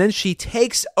movie, and then she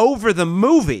takes over the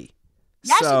movie.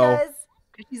 Yeah, she does.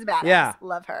 She's a badass. Yeah.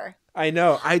 Love her. I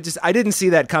know. I didn't see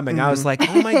that coming. I was like,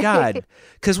 oh my God.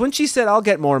 Because when she said, I'll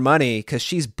get more money because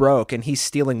she's broke and he's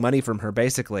stealing money from her,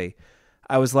 basically,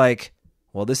 I was like,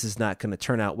 well, this is not going to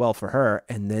turn out well for her.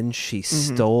 And then she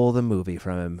stole the movie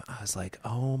from him. I was like,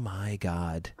 oh my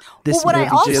God. This movie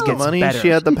just gets money, better. She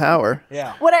had the power.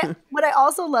 Yeah. What I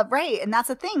also love, right, and that's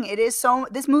the thing. It is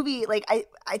this movie, like,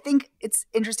 I think it's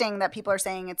interesting that people are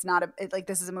saying it's not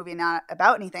this is a movie not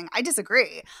about anything. I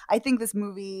disagree. I think this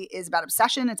movie is about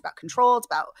obsession. It's about control. It's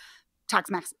about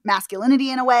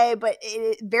masculinity in a way, but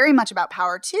it very much about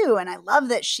power too. And I love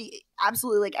that she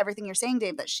absolutely, like everything you're saying,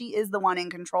 Dave, that she is the one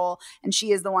in control and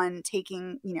she is the one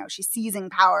taking, she's seizing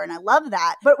power. And I love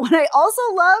that. But what I also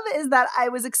love is that I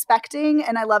was expecting,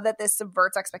 and I love that this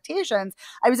subverts expectations.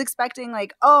 I was expecting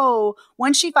like, oh,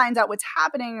 once she finds out what's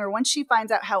happening or once she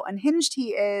finds out how unhinged he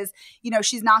is,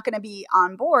 she's not going to be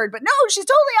on board. But no, she's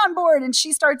totally on board. And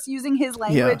she starts using his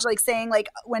language, like saying like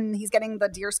when he's getting the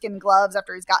deerskin gloves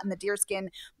after he's gotten the deerskin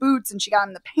boots and she got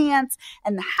him the pants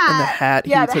and the hat. And the hat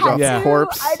he took off the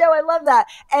corpse. I know, I love that.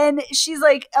 And she's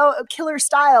like, oh, killer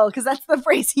style, because that's the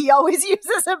phrase he always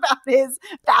uses about his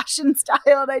fashion style.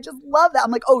 And I just love that.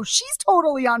 I'm like, oh, she's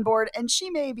totally on board and she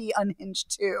may be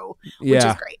unhinged too, which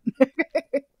is great.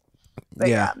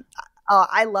 But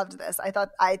I loved this. I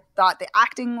thought the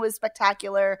acting was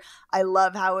spectacular. I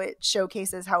love how it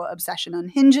showcases how obsession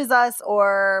unhinges us,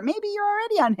 or maybe you're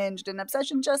already unhinged and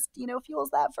obsession just, fuels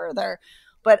that further.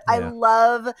 But I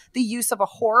love the use of a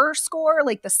horror score,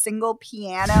 like the single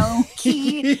piano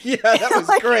key. That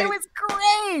was great. It was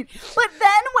great. But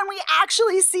then when we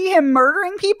actually see him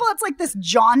murdering people, it's like this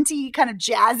jaunty kind of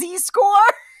jazzy score.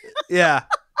 Yeah.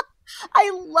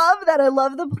 I love that. I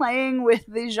love the playing with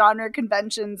the genre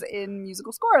conventions in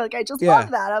musical score. Like, I just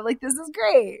love that. I'm like, this is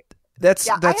great. That's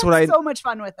what I so much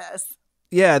fun with this.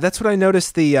 Yeah, that's what I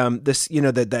noticed. The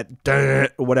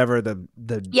that whatever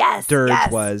the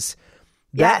dirge was.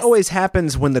 That always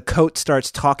happens when the coat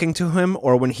starts talking to him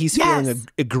or when he's feeling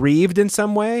aggrieved in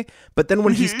some way. But then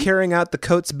when he's carrying out the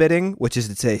coat's bidding, which is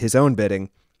to say his own bidding,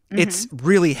 it's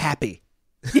really happy.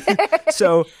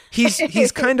 So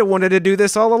he's kind of wanted to do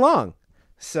this all along.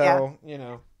 So,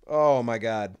 oh my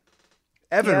God.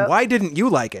 Evan, why didn't you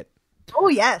like it? Oh,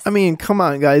 yes. I mean, come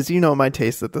on, guys. You know my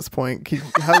taste at this point.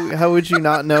 How would you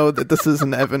not know that this is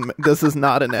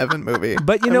not an Evan movie?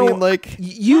 But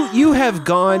you have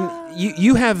gone.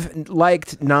 You have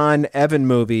liked non-Evan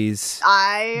movies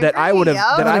that I would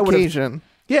have.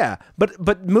 Yeah,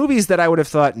 but movies that I would have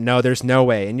thought, no, there's no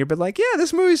way, and you've been like, yeah,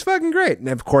 this movie's fucking great. And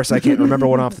of course, I can't remember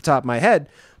one off the top of my head,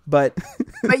 but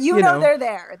you know they're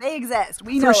there. They exist.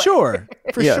 We know for sure.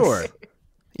 For sure.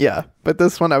 Yeah, but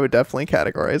this one I would definitely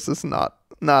categorize as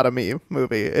not a me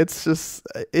movie. It's just,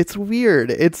 it's weird.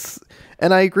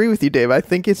 And I agree with you, Dave. I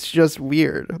think it's just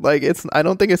weird. Like,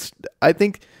 I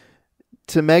think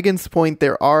to Megan's point,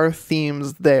 there are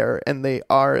themes there and they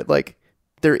are like,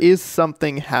 there is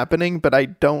something happening, but I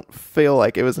don't feel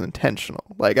like it was intentional.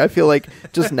 Like, I feel like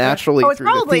just naturally it's through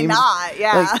probably the themes, not.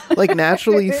 Yeah. like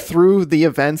naturally through the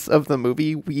events of the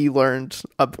movie, we learned,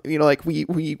 like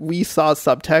we saw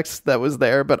subtext that was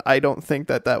there, but I don't think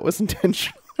that was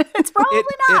intentional. It's probably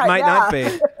not. It might not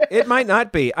be. It might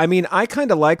not be. I mean, I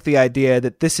kind of like the idea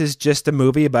that this is just a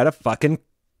movie about a fucking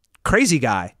crazy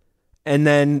guy. And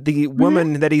then the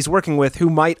woman that he's working with who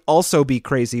might also be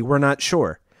crazy, we're not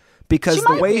sure. Because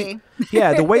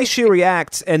the way she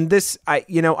reacts, and this, I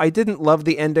didn't love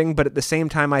the ending, but at the same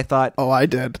time, I thought, oh, I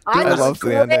did. I loved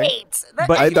the ending.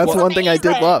 But that's one thing I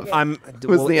did love.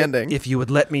 Was the ending? If you would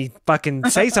let me fucking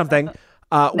say something,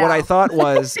 what I thought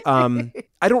was,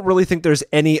 I don't really think there's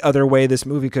any other way this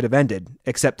movie could have ended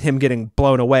except him getting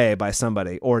blown away by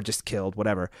somebody or just killed,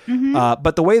 whatever.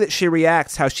 But the way that she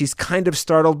reacts, how she's kind of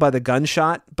startled by the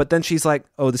gunshot, but then she's like,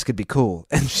 oh, this could be cool.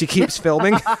 And she keeps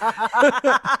filming.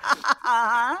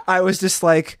 I was just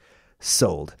like,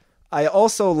 sold. I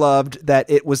also loved that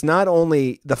it was not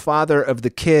only the father of the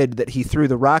kid that he threw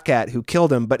the rock at who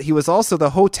killed him, but he was also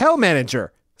the hotel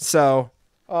manager. So,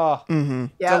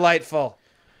 delightful.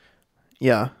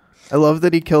 Yeah. I love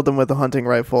that he killed him with a hunting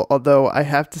rifle, although I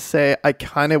have to say I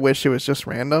kind of wish it was just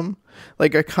random.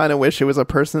 Like, I kind of wish it was a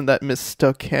person that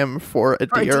mistook him for a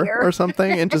deer or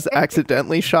something and just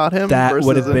accidentally shot him. That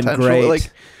would have been great.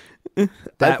 Like,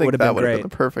 that would have been the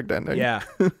perfect ending. Yeah.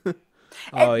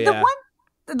 Oh, yeah.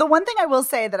 The one thing I will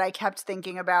say that I kept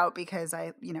thinking about, because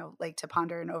I, like to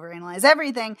ponder and overanalyze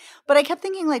everything, but I kept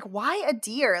thinking, like, why a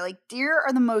deer? Like, deer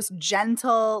are the most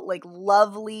gentle, like,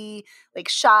 lovely, like,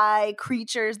 shy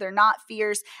creatures. They're not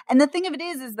fierce. And the thing of it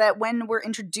is that when we're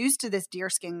introduced to this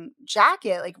deerskin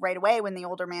jacket, like, right away when the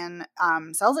older man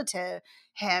sells it to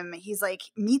him, he's like,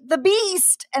 meet the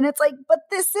beast. And it's like, but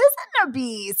this isn't a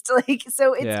beast. Like,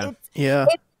 so it's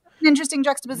an interesting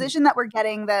juxtaposition that we're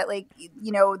getting, that, like,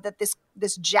 that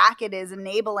this jacket is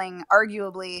enabling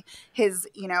arguably his,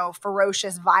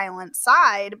 ferocious, violent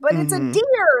side, but it's a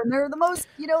deer and they're the most,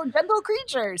 gentle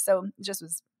creatures. So it just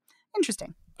was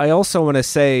interesting. I also want to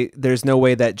say there's no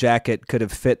way that jacket could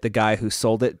have fit the guy who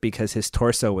sold it because his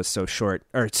torso was so short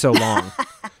or so long.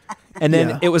 And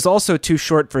then it was also too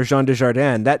short for Jean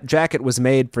Dujardin. That jacket was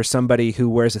made for somebody who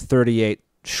wears a 38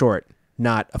 short,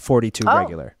 not a 42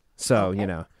 regular. So,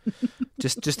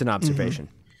 just an observation.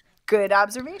 Good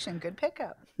observation. Good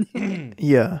pickup.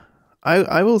 Yeah.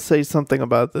 I will say something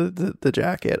about the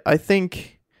jacket. I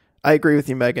think I agree with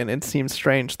you, Megan. It seems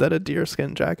strange that a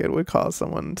deerskin jacket would cause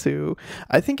someone to...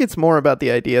 I think it's more about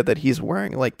the idea that he's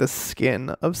wearing like the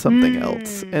skin of something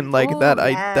else. And like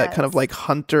that kind of like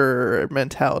hunter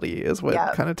mentality is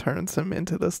what kind of turns him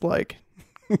into this like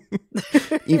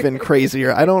even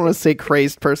crazier. I don't want to say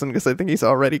crazed person because I think he's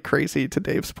already crazy, to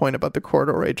Dave's point about the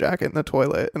corduroy jacket in the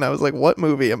toilet. And I was like, what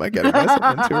movie am I getting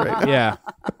myself into right now?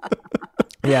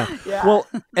 Yeah. Well,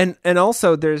 and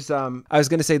also there's I was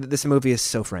going to say that this movie is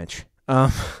so French.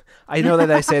 I know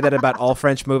that I say that about all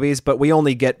French movies, but we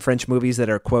only get French movies that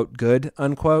are quote good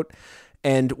unquote.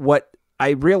 And what I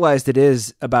realized it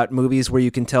is about movies where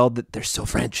you can tell that they're so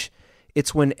French.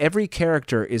 It's when every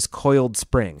character is coiled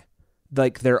spring.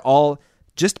 Like they're all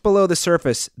just below the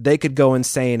surface. They could go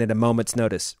insane at a moment's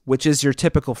notice, which is your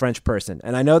typical French person.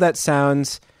 And I know that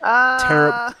sounds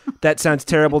terrible. That sounds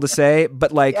terrible to say,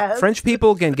 but like French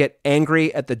people can get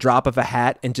angry at the drop of a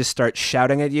hat and just start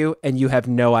shouting at you, and you have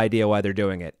no idea why they're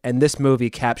doing it. And this movie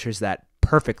captures that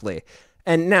perfectly.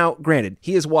 And now, granted,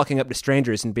 he is walking up to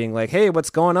strangers and being like, hey,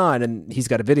 what's going on? And he's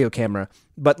got a video camera.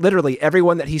 But literally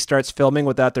everyone that he starts filming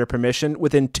without their permission,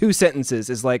 within 2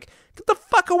 sentences is like, get the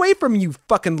fuck away from me, you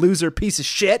fucking loser piece of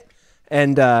shit.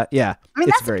 And I mean,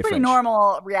 it's that's very a pretty French.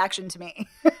 normal reaction to me.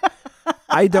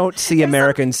 I don't see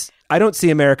Americans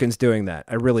doing that.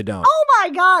 I really don't. Oh my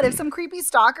God. If some creepy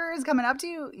stalker is coming up to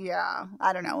you,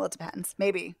 I don't know. Well, it depends.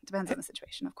 Maybe. Depends on the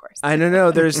situation, of course. I don't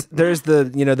know. There's the,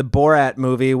 the Borat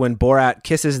movie when Borat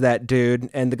kisses that dude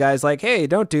and the guy's like, hey,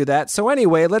 don't do that. So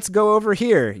anyway, let's go over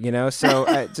here, So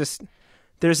I just,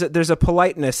 there's a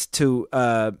politeness to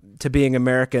being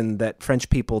American that French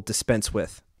people dispense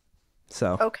with.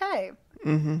 So. Okay.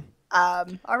 Mm-hmm.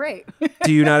 All right.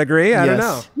 Do you not agree? I don't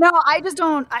know. No, I just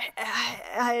don't.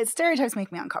 I stereotypes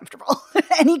make me uncomfortable.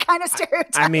 Any kind of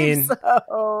stereotype. I mean,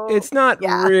 it's not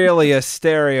really a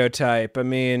stereotype. I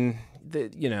mean, they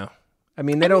don't get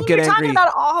you're angry. Talking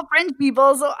about all French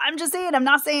people, so I'm just saying. I'm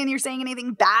not saying you're saying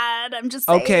anything bad. I'm just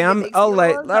saying. Okay, all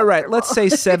right. Let's say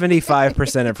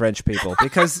 75% of French people,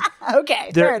 because okay,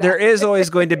 there is always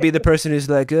going to be the person who's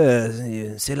like,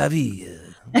 c'est la vie.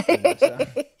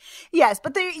 Yes,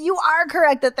 but you are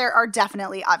correct that there are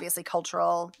definitely, obviously,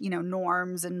 cultural,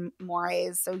 norms and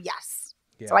mores. So yes.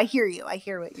 Yeah. So I hear you. I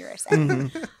hear what you're saying.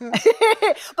 Mm-hmm.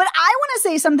 But I want to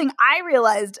say something I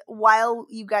realized while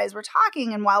you guys were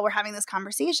talking and while we're having this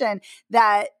conversation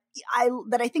that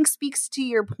I think speaks to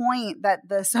your point that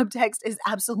the subtext is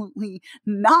absolutely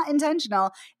not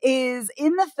intentional is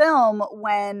in the film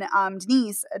when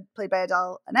Denise, played by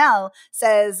Adele Haenel,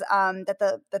 says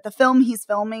that the film he's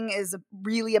filming is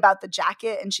really about the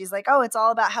jacket, and she's like, oh, it's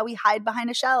all about how we hide behind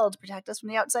a shell to protect us from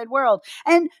the outside world.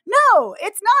 And no,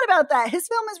 it's not about that. His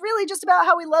film is really just about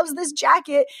how he loves this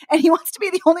jacket and he wants to be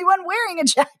the only one wearing a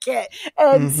jacket.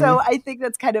 And so I think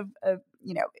that's kind of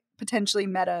potentially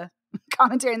meta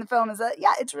commentary in the film is that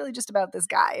it's really just about this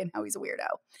guy and how he's a weirdo.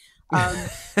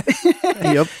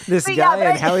 Yep, this guy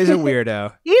and how he's a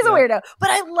weirdo. He's a weirdo. But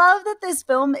I love that this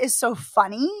film is so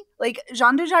funny. Like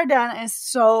Jean Dujardin is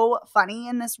so funny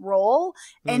in this role,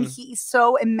 and he's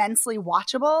so immensely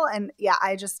watchable. And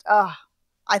I just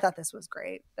I thought this was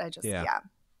great.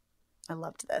 I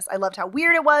loved this. I loved how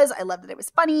weird it was. I loved that it was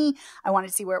funny. I wanted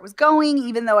to see where it was going,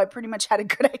 even though I pretty much had a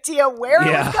good idea where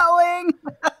it was going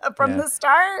from the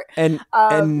start. And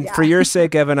for your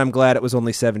sake, Evan, I'm glad it was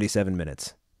only 77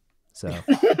 minutes. So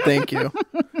thank you.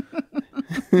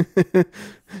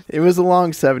 It was a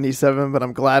long 77, but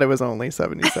I'm glad it was only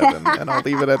 77, and I'll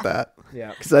leave it at that. Yeah,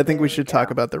 because I think we should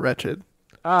talk about The Wretched.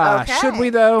 Should we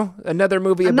though? Another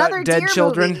movie about dead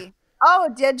children. Movie.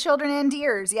 Oh, dead children and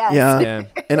deers, yes. Yeah,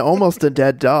 and almost a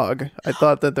dead dog. I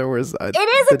thought that there was it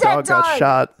is a dead dog. Got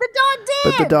shot. The dog did.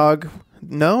 But the dog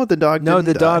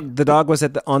the dog was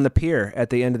on the pier at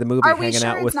the end of the movie. Are we hanging sure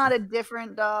out it's with... not a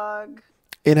different dog?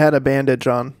 It had a bandage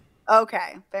on.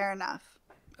 Okay, fair enough.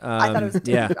 I thought it was a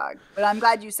different dog, but I'm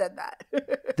glad you said that.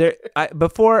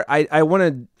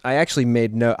 I actually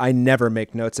made note. I never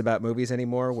make notes about movies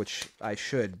anymore, which I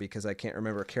should because I can't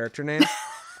remember character names.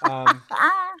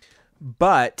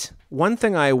 But one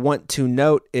thing I want to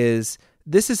note is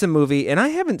this is a movie, and I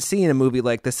haven't seen a movie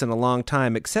like this in a long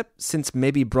time, except since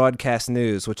maybe Broadcast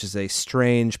News, which is a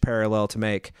strange parallel to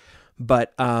make.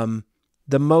 But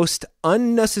the most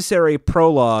unnecessary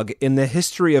prologue in the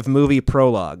history of movie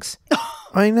prologues.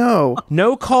 I know.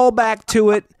 No callback to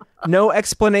it, no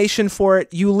explanation for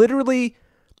it. You literally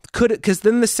could, because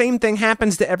then the same thing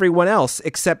happens to everyone else,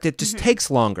 except it just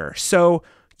takes longer. So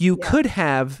You could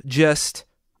have just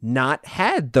not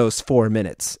had those 4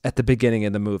 minutes at the beginning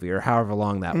of the movie or however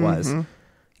long that was.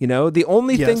 You know, the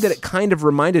only thing that it kind of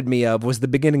reminded me of was the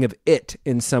beginning of It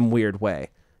in some weird way,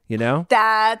 you know?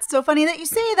 That's so funny that you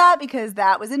say that, because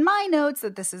that was in my notes,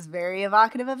 that this is very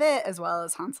evocative of It, as well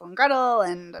as Hansel and Gretel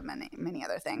and many, many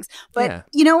other things. But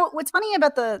you know what's funny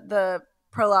about the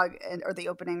prologue, or the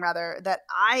opening rather, that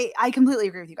I completely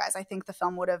agree with you guys. I think the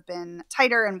film would have been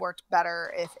tighter and worked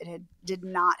better if it did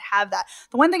not have that.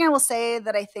 The one thing I will say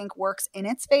that I think works in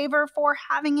its favor for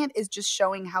having it is just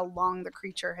showing how long the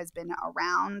creature has been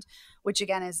around, which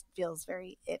again feels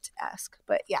very It-esque.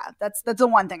 But yeah, that's the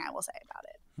one thing I will say about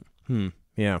it.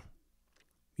 Yeah.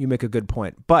 You make a good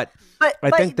point. But I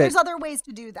think there's other ways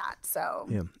to do that. So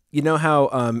you know how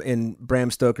in Bram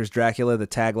Stoker's Dracula the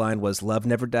tagline was "Love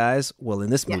never dies"? Well,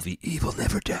 in this movie, evil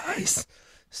never dies.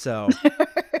 So,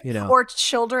 you know, or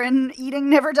children eating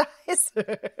never dies.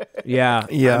 yeah.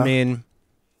 I mean,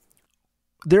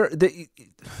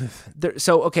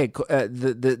 so okay.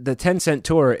 The 10-cent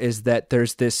tour is that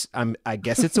there's this. I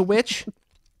guess it's a witch.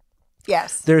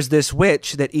 Yes. There's this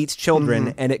witch that eats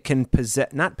children, and it can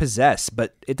not possess,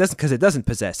 but it doesn't, because it doesn't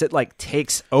possess. It like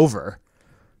takes over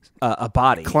a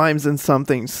body. Climbs in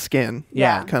something's skin.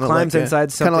 Yeah. Kind of climbs like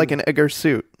inside something. Kind of like an Edgar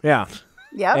suit. Yeah.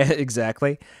 Yeah.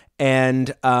 Exactly.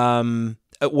 And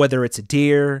whether it's a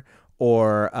deer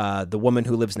or the woman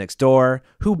who lives next door,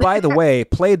 who, by the way,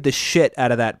 played the shit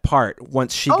out of that part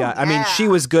once she got... I mean, she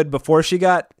was good before she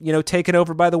got, taken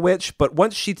over by the witch, but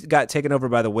once she got taken over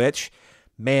by the witch...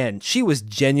 Man, she was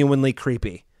genuinely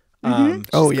creepy.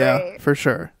 Oh, yeah, great. For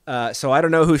sure. So I don't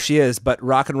know who she is, but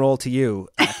rock and roll to you,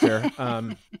 actor.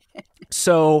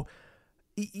 So,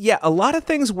 yeah, a lot of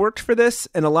things worked for this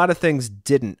and a lot of things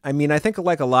didn't. I mean, I think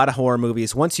like a lot of horror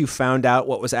movies, once you found out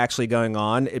what was actually going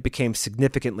on, it became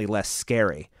significantly less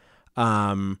scary.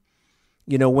 When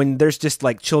there's just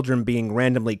like children being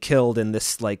randomly killed in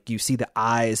this, like you see the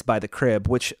eyes by the crib,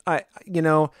 which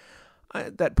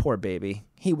that poor baby.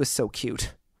 He was so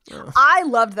cute. I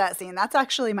loved that scene. That's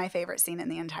actually my favorite scene in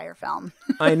the entire film.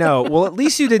 I know. Well, at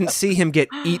least you didn't see him get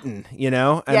eaten,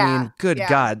 I mean, good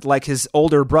God, like his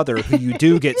older brother who you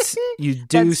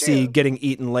do see getting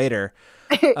eaten later.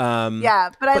 But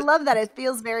I love that it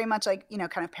feels very much like,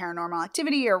 kind of Paranormal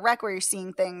Activity or Rec, where you're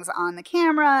seeing things on the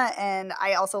camera. And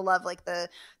I also love like the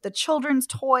children's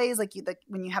toys, like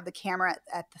when you have the camera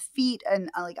at the feet and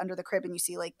like under the crib, and you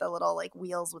see like the little like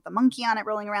wheels with the monkey on it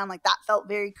rolling around, like that felt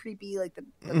very creepy, like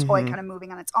the toy kind of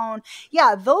moving on its own.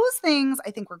 Yeah, those things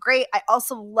I think were great. I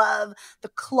also love the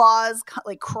claws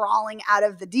like crawling out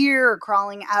of the deer or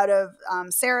crawling out of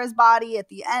Sarah's body at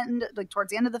the end, like towards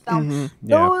the end of the film.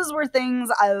 Those were things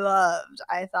I loved.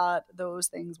 I thought those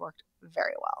things worked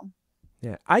very well.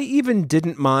 Yeah, I even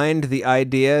didn't mind the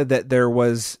idea that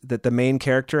that the main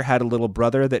character had a little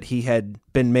brother that he had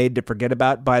been made to forget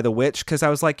about by the witch, because I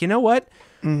was like, you know what?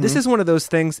 This is one of those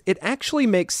things. It actually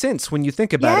makes sense when you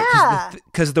think about it,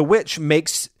 because the witch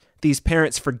makes these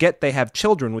parents forget they have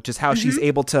children, which is how she's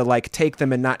able to like take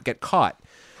them and not get caught,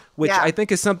 which I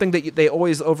think is something that they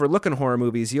always overlook in horror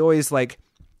movies. You always like...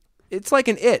 It's like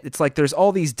an It. It's like there's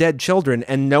all these dead children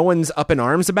and no one's up in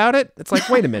arms about it. It's like,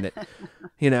 wait a minute,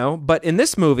 But in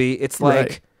this movie, it's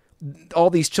like all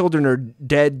these children are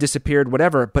dead, disappeared,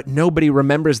 whatever, but nobody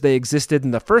remembers they existed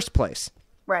in the first place.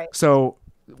 Right. So,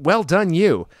 well done,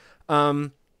 you. I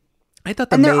thought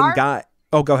the main guy...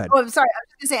 Oh, go ahead. Oh, I'm sorry. I was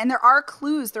just going to say, and there are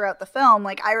clues throughout the film.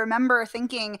 Like, I remember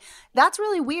thinking, that's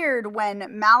really weird when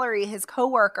Mallory, his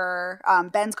coworker,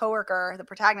 Ben's coworker, the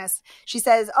protagonist, she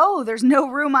says, oh, there's no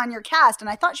room on your cast. And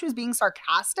I thought she was being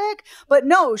sarcastic, but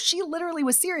no, she literally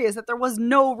was serious that there was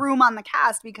no room on the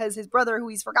cast because his brother, who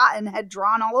he's forgotten, had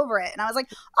drawn all over it. And I was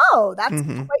like, oh, that's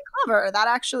quite clever.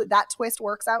 That twist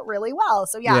works out really well.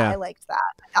 So yeah, I liked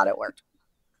that. I thought it worked.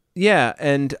 Yeah,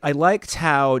 and I liked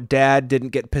how Dad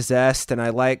didn't get possessed, and I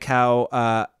like how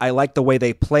I like the way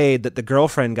they played that the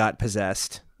girlfriend got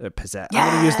possessed. Yes. I'm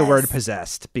going to use the word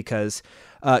possessed because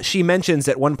she mentions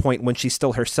at one point when she's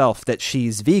still herself that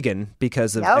she's vegan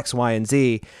because of X, Y, and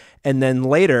Z. And then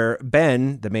later,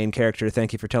 Ben, the main character,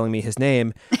 thank you for telling me his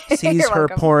name, sees her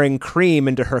pouring cream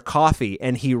into her coffee,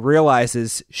 and he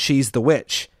realizes she's the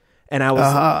witch. And I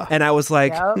was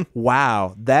like,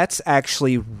 wow, that's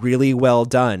actually really well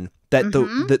done.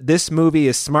 That this movie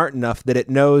is smart enough that it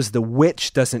knows the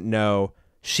witch doesn't know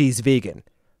she's vegan.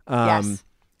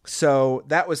 So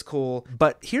that was cool.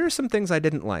 But here are some things I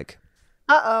didn't like.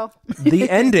 The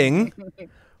ending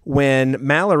when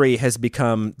Mallory has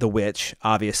become the witch,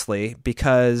 obviously,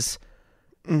 because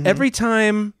every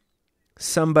time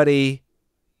somebody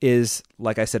is,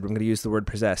 like I said, I'm going to use the word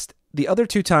possessed. the other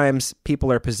 2 times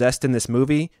people are possessed in this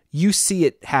movie, you see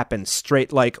it happen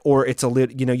straight, like, or it's a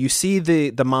little, you see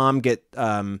the mom get,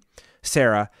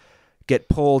 Sarah get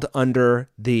pulled under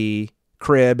the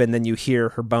crib, and then you hear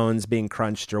her bones being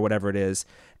crunched or whatever it is.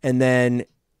 And then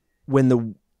when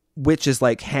the witch is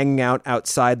like hanging out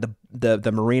outside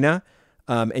the marina,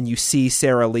 and you see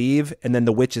Sarah leave, and then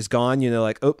the witch is gone,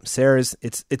 like, oh,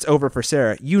 it's over for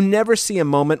Sarah. You never see a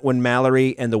moment when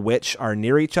Mallory and the witch are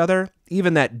near each other,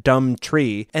 even that dumb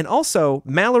tree. And also,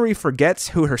 Mallory forgets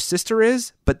who her sister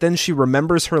is, but then she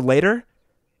remembers her later.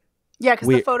 Yeah, because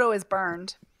the photo is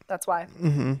burned. That's why.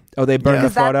 Mm-hmm. Oh, they burned the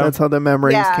photo? That's how the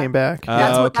memories came back.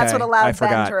 That's what allowed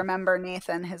Ben to remember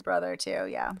Nathan, his brother, too.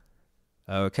 Yeah.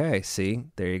 Okay, see,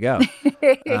 there you go.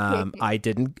 I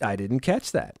didn't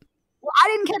catch that. Well, I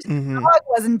didn't catch the dog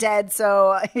wasn't dead,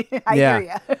 so I hear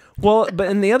you. Well,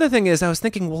 and the other thing is, I was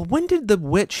thinking, well, when did the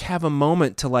witch have a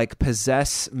moment to like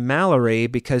possess Mallory?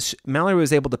 Because Mallory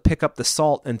was able to pick up the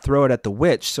salt and throw it at the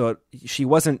witch, so she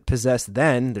wasn't possessed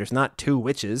then. There's not 2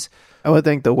 witches. I would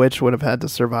think the witch would have had to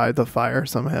survive the fire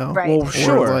somehow. Right. Well,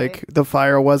 sure. Or like the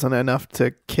fire wasn't enough to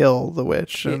kill the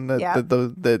witch, and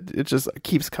that it just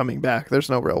keeps coming back. There's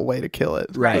no real way to kill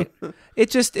it. Right.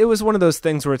 It was one of those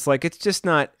things where it's like, it's just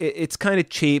not, it's kind of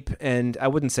cheap, and I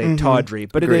wouldn't say tawdry,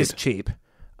 but Agreed. It is cheap.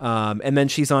 And then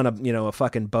she's on a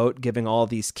fucking boat giving all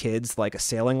these kids like a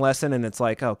sailing lesson, and it's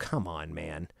like, oh, come on,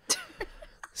 man.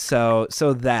 So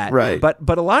that, right.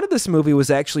 But a lot of this movie was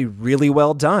actually really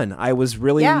well done. I was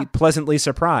really pleasantly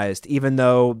surprised, even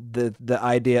though the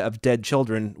idea of dead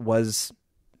children was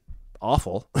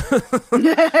awful.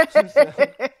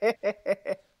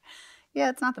 Yeah,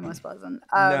 it's not the most pleasant.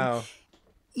 No.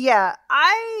 Yeah,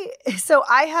 I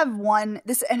have one.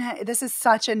 This is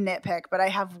such a nitpick, but I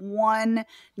have one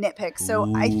nitpick.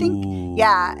 So I think,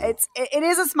 it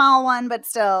is a small one, but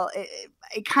still,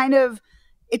 it kind of.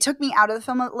 It took me out of the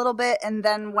film a little bit, and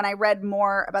then when I read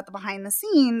more about the behind the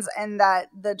scenes and that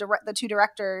the 2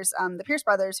 directors, the Pierce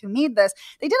brothers who made this,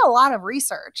 they did a lot of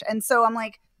research, and so I'm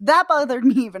like, that bothered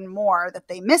me even more that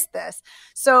they missed this.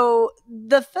 So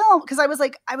the film, because I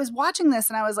was watching this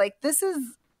and I was like,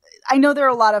 I know there are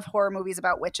a lot of horror movies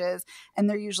about witches, and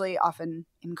they're usually often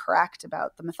incorrect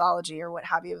about the mythology or what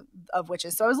have you of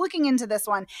witches. So I was looking into this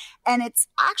one, and it's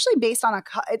actually based on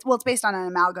it's based on an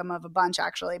amalgam of a bunch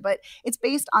actually, but it's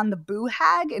based on the Boo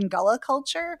Hag in Gullah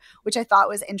culture, which I thought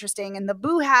was interesting. And the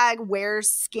Boo Hag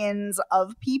wears skins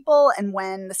of people, and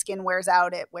when the skin wears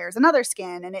out, it wears another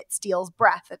skin, and it steals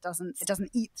breath. It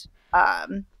doesn't eat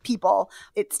people.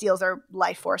 It steals their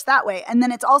life force that way. And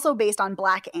then it's also based on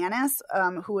Black Annis,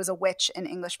 who is a witch in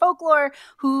English folklore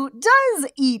who does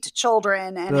eat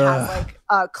children and has like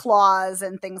claws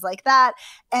and things like that.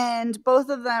 And both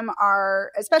of them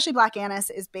are, especially Black Annis,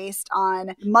 is based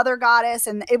on Mother Goddess.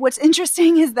 And what's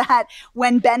interesting is that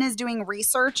when Ben is doing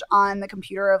research on the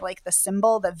computer of like the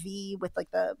symbol, the V with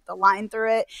like the line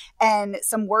through it, and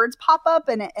some words pop up,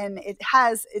 and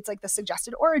it's like the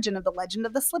suggested origin of the legend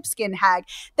of the Slipskin Hag.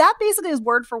 That basically is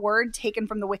word for word taken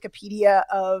from the Wikipedia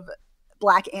of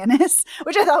Black Annis,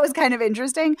 which I thought was kind of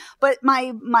interesting. But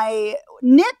my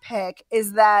nitpick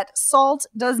is that salt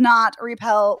does not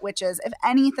repel witches. If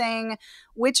anything,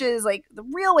 witches, like the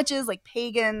real witches, like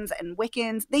pagans and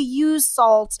Wiccans, they use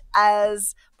salt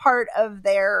as part of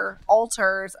their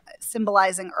altars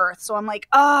symbolizing earth. So I'm like,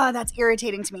 that's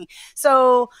irritating to me.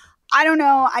 So I don't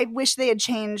know. I wish they had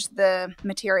changed the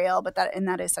material, but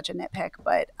that is such a nitpick.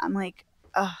 But I'm like,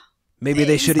 maybe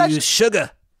they should have used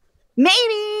sugar.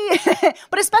 Maybe,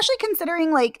 but especially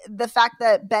considering like the fact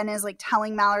that Ben is like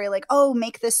telling Mallory like, oh,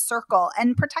 make this circle,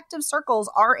 and protective circles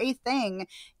are a thing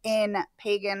in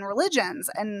pagan religions,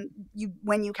 and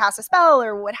when you cast a spell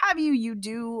or what have you, you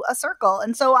do a circle.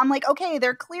 And so I'm like, okay,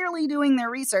 they're clearly doing their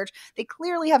research. They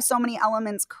clearly have so many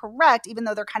elements correct, even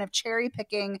though they're kind of cherry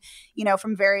picking,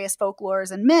 from various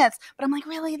folklores and myths. But I'm like,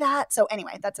 really that? So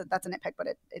anyway, that's a nitpick, but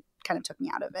it kind of took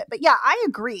me out of it. But yeah, I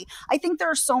agree. I think there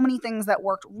are so many things that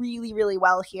worked really, really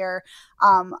well here.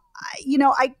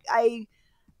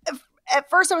 At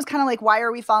first I was kind of like, why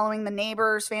are we following the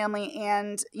neighbor's family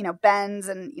and, Ben's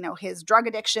and, his drug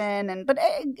addiction? But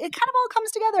it kind of all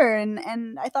comes together,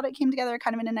 and I thought it came together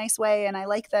kind of in a nice way. And I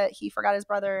like that he forgot his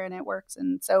brother and it works.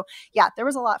 And so, yeah, there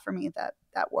was a lot for me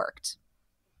that worked.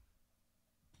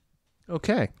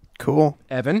 Okay. Cool.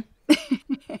 Evan?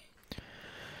 I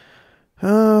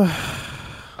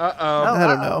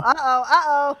don't know.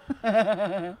 Uh-oh.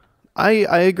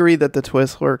 I agree that the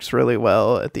twist works really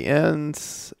well at the end.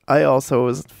 I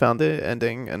also found the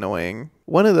ending annoying.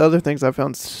 One of the other things I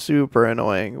found super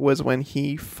annoying was when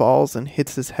he falls and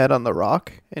hits his head on the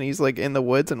rock, and he's like in the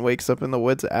woods and wakes up in the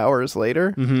woods hours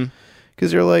later. Mm-hmm.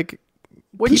 because you're like,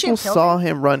 Wouldn't she people have killed saw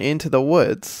him run into the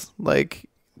woods. Like,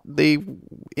 they,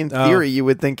 in theory, you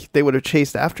would think they would have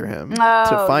chased after him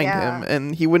to find him,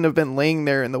 and he wouldn't have been laying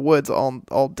there in the woods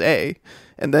all day.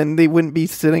 And then they wouldn't be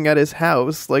sitting at his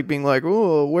house, like being like,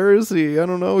 "Oh, where is he? I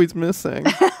don't know. He's missing."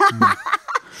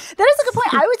 That is a good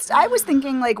point. I was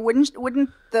thinking, like, wouldn't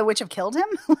the witch have killed him?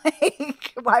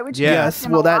 Like, why would you? Yes,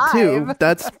 him well, alive? that too.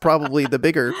 That's probably the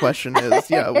bigger question. Is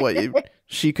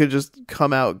she could just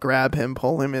come out, grab him,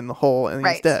 pull him in the hole, and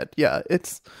he's dead. Yeah,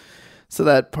 it's. So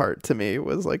that part to me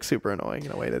was like super annoying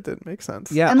in a way that didn't make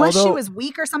sense. Yeah, unless she was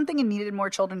weak or something and needed more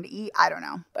children to eat. I don't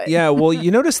know. But yeah, well,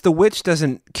 you notice the witch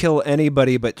doesn't kill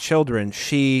anybody but children. And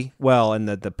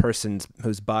the person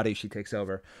whose body she takes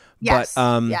over. Yes,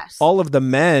 but yes. all of the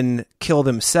men kill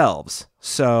themselves.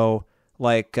 So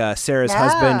like Sarah's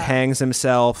husband hangs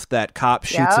himself. That cop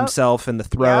shoots himself in the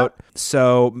throat. Yep.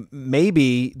 So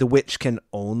maybe the witch can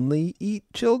only eat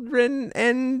children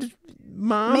and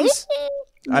moms. Maybe.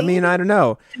 I mean, I don't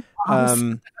know. I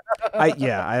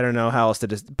don't know how else to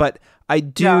just. But I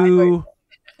do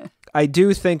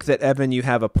think that Evan, you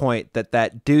have a point that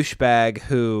douchebag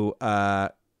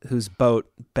whose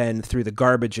boat Ben threw the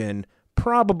garbage in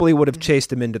probably would have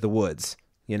chased him into the woods.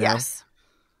 You know. Yes.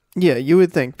 Yeah, you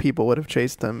would think people would have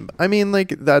chased him. I mean, like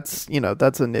that's a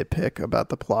nitpick about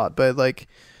the plot, but like.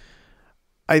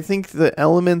 I think the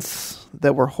elements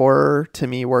that were horror to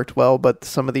me worked well, but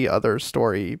some of the other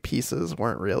story pieces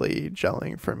weren't really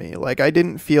gelling for me. Like, I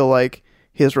didn't feel like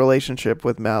his relationship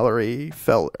with Mallory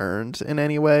felt earned in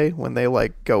any way when they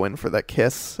like go in for that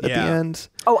kiss at the end.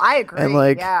 Oh, I agree. And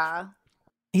like, yeah.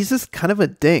 He's just kind of a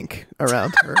dink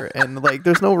around her, and like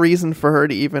there's no reason for her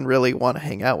to even really want to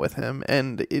hang out with him.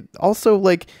 And it also,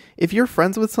 like, if you're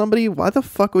friends with somebody, why the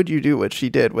fuck would you do what she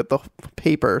did with the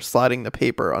paper, sliding the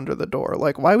paper under the door?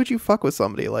 Like, why would you fuck with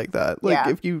somebody like that? Like,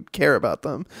 if you care about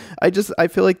them. I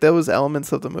feel like those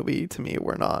elements of the movie to me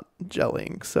were not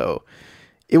gelling. So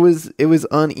it was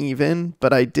uneven,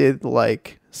 but I did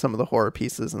like some of the horror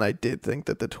pieces, and I did think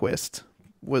that the twist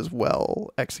was well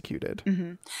executed.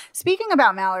 Mm-hmm. Speaking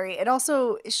about Mallory,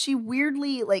 she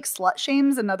weirdly like slut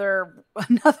shames another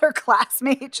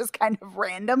classmate just kind of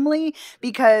randomly,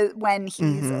 because when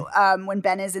he's when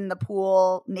Ben is in the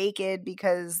pool naked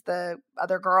because the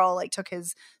other girl like took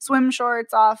his swim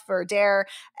shorts off for a dare,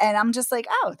 and I'm just like,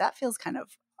 oh, that feels kind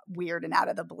of weird and out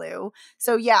of the blue.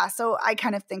 So I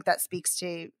kind of think that speaks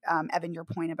to Evan, your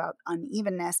point about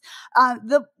unevenness.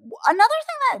 Another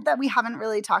thing that we haven't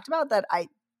really talked about that I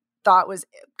thought was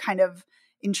kind of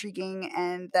intriguing,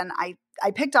 and then I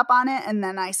picked up on it, and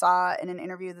then I saw in an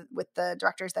interview with the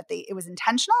directors that it was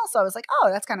intentional. So I was like, oh,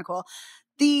 that's kind of cool.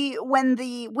 When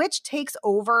the witch takes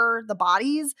over the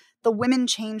bodies, the women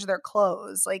change their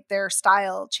clothes, like their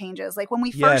style changes. Like when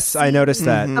we first I noticed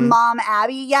that. The mom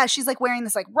Abby, she's like wearing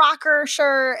this like rocker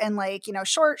shirt and like,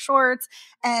 short shorts,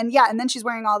 and then she's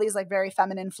wearing all these like very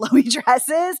feminine flowy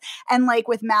dresses. And like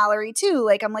with Mallory too,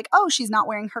 like I'm like, oh, she's not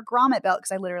wearing her grommet belt,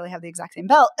 because I literally have the exact same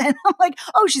belt, and I'm like,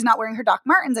 oh, she's not wearing her Doc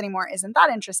Martens anymore. Isn't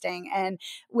that interesting? And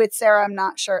with Sarah, I'm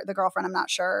not sure, the girlfriend, I'm not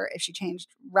sure if she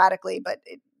changed radically, but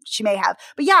she may have.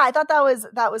 But I thought that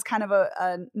was kind of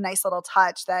a nice little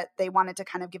touch, that they wanted to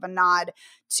kind of give a nod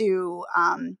to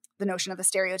the notion of the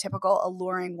stereotypical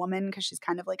alluring woman, because she's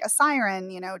kind of like a siren,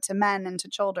 to men and to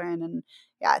children. And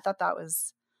I thought that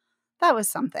was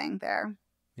something there.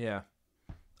 Yeah.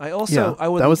 That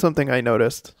was something I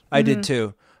noticed. I did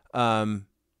too.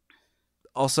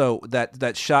 Also,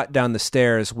 that shot down the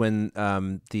stairs when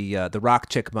the rock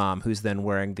chick mom, who's then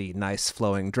wearing the nice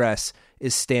flowing dress,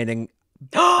 is standing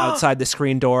outside the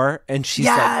screen door, and she's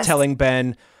like telling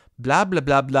Ben blah blah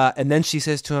blah blah, and then she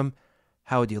says to him,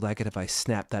 how would you like it if I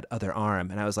snapped that other arm?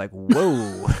 And I was like,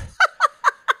 whoa.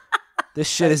 This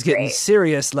shit is getting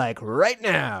serious, like right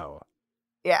now.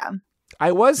 Yeah.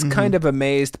 I was kind of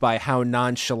amazed by how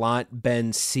nonchalant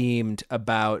Ben seemed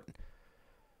about,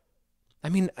 I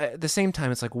mean, at the same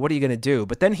time, it's like, what are you going to do?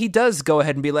 But then he does go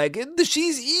ahead and be like,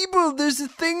 she's evil, there's a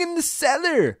thing in the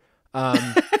cellar.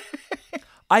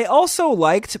 I also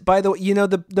liked, by the way,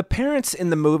 the parents in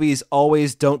the movies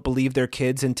always don't believe their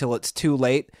kids until it's too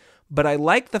late. But I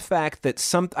like the fact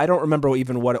that I don't remember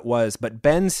even what it was, but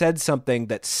Ben said something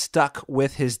that stuck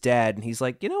with his dad. And he's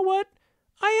like, you know what?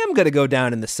 I am going to go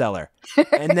down in the cellar.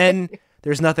 And then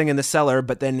there's nothing in the cellar,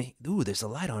 but then, there's a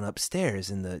light on upstairs.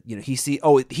 And he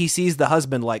sees the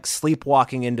husband like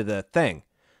sleepwalking into the thing.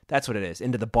 That's what it is,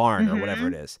 into the barn or whatever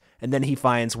it is. And then he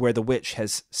finds where the witch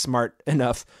has smart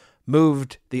enough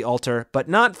moved the altar, but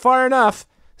not far enough.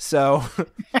 So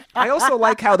I also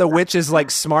like how the witch is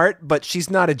like smart, but she's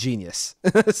not a genius.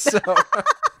 So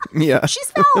Yeah.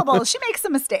 She's fallible. She makes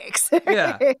some mistakes.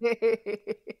 Yeah.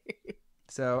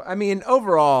 So, I mean,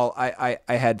 overall, I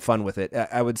had fun with it.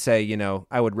 I would say,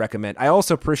 I would recommend. I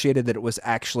also appreciated that it was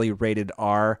actually rated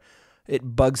R.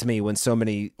 It bugs me when so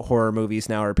many horror movies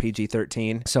now are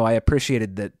PG-13. So I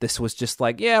appreciated that this was just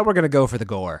like, yeah, we're going to go for the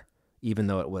gore, even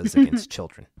though it was against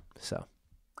children. So.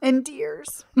 And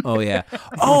deers. Oh, yeah.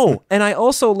 Oh, and I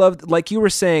also loved, like you were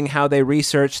saying, how they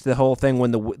researched the whole thing when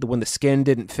the skin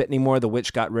didn't fit anymore, the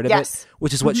witch got rid of it,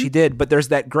 which is what she did. But there's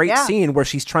that great scene where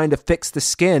she's trying to fix the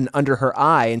skin under her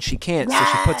eye, and she can't, so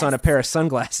she puts on a pair of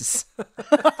sunglasses.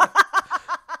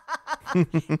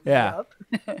 Yeah.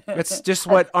 It's just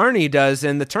what Arnie does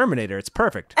in The Terminator. It's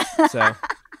perfect. So.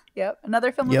 Yep.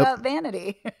 Another film about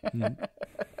vanity.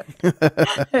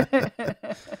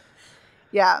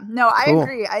 Yeah, no, I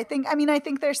agree. I think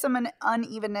there's some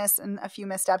unevenness and a few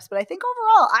missteps, but I think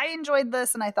overall I enjoyed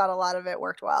this and I thought a lot of it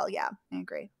worked well. Yeah, I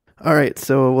agree. All right,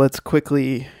 so let's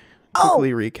quickly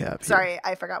recap. Here. Sorry,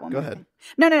 I forgot one Go more ahead. thing.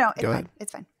 No, it's Go fine. ahead.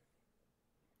 It's fine.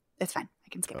 It's fine. I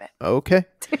can skip it. Okay.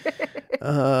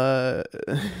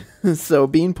 So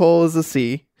Beanpole is a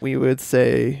C. We would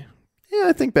say,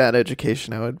 I think Bad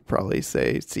Education. I would probably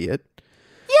say see it.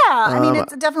 Yeah, I mean,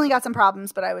 it's definitely got some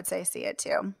problems, but I would say see it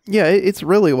too. Yeah, it's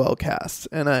really well cast,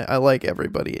 and I like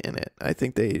everybody in it. I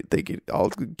think they all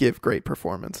give great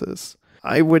performances.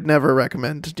 I would never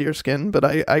recommend Deerskin, but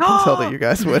I can tell that you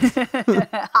guys would.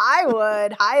 I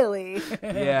would, highly.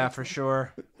 Yeah, for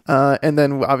sure. And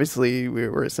then, obviously, we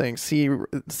were saying see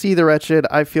The Wretched.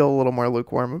 I feel a little more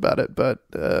lukewarm about it, but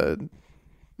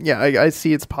yeah, I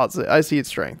see its positive. I see its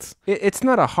strengths. It's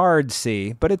not a hard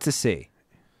C, but it's a C.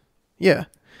 Yeah.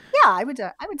 Yeah, I would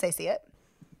say see it.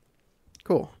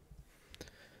 Cool.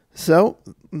 So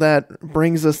that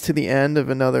brings us to the end of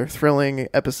another thrilling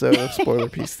episode of Spoiler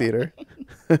Piece Theater.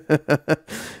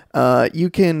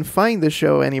 You can find the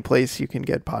show any place you can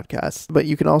get podcasts, but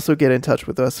you can also get in touch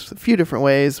with us a few different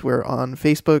ways. We're on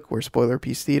Facebook. We're Spoiler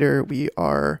Piece Theater. We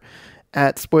are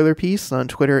at Spoiler Piece on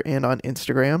Twitter and on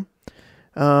Instagram.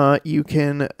 You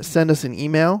can send us an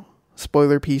email,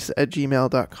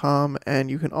 spoilerpiece@gmail.com, and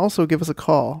you can also give us a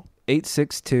call.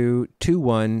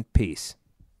 862-21-PEACE.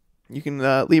 You can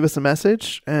leave us a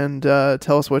message and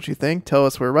tell us what you think. Tell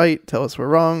us we're right. Tell us we're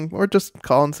wrong. Or just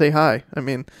call and say hi. I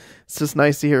mean, it's just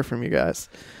nice to hear from you guys.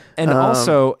 And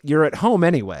also, you're at home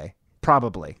anyway,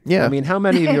 probably. Yeah. I mean, how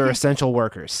many of you are essential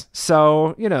workers?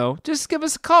 So, just give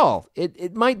us a call.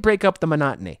 It might break up the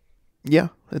monotony. Yeah,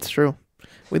 it's true.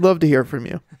 We'd love to hear from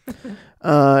you.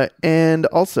 And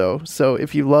also, so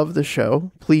if you love the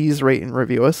show, please rate and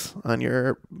review us on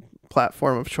your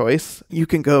platform of choice. You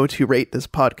can go to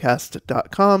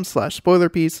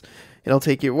ratethispodcast.com/spoilerpiece. It'll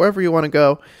take you wherever you want to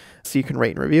go, so you can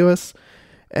rate and review us.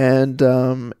 And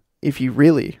if you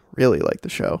really, really like the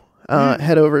show,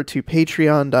 head over to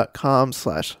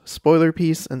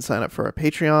patreon.com/spoilerpiece and sign up for our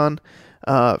Patreon.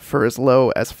 For as low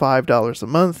as $5 a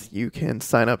month, you can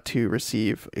sign up to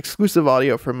receive exclusive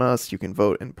audio from us. You can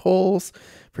vote in polls.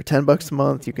 For $10 a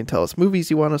month, you can tell us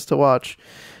movies you want us to watch.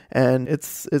 And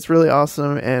it's really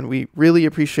awesome, and we really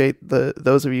appreciate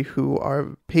those of you who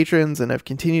are patrons and have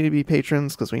continued to be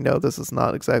patrons, because we know this is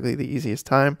not exactly the easiest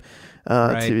time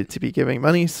to be giving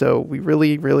money. So we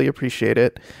really, really appreciate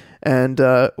it. And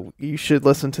you should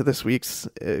listen to this week's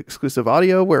exclusive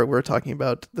audio where we're talking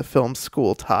about the film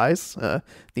School Ties,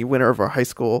 the winner of our high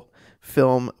school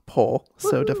film poll.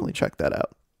 So definitely check that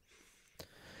out.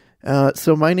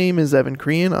 So my name is Evan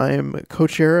Crean. I am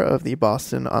co-chair of the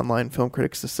Boston Online Film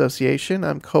Critics Association.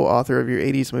 I'm co-author of your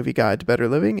 80s Movie Guide to Better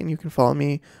Living, and you can follow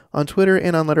me on Twitter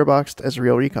and on Letterboxd as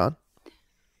Real Recon.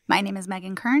 My name is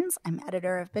Megan Kearns. I'm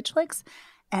editor of Bitchflix,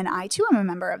 and I too am a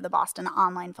member of the Boston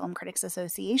Online Film Critics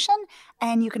Association.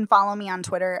 And you can follow me on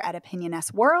Twitter at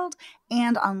OpinionessWorld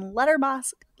and on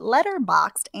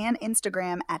Letterboxd and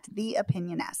Instagram at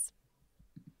TheOpinioness.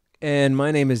 And my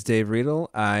name is Dave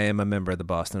Riedel. I am a member of the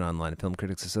Boston Online Film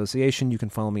Critics Association. You can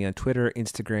follow me on Twitter,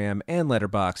 Instagram, and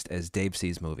Letterboxd as Dave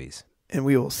Sees Movies. And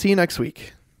we will see you next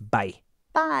week. Bye.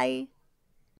 Bye.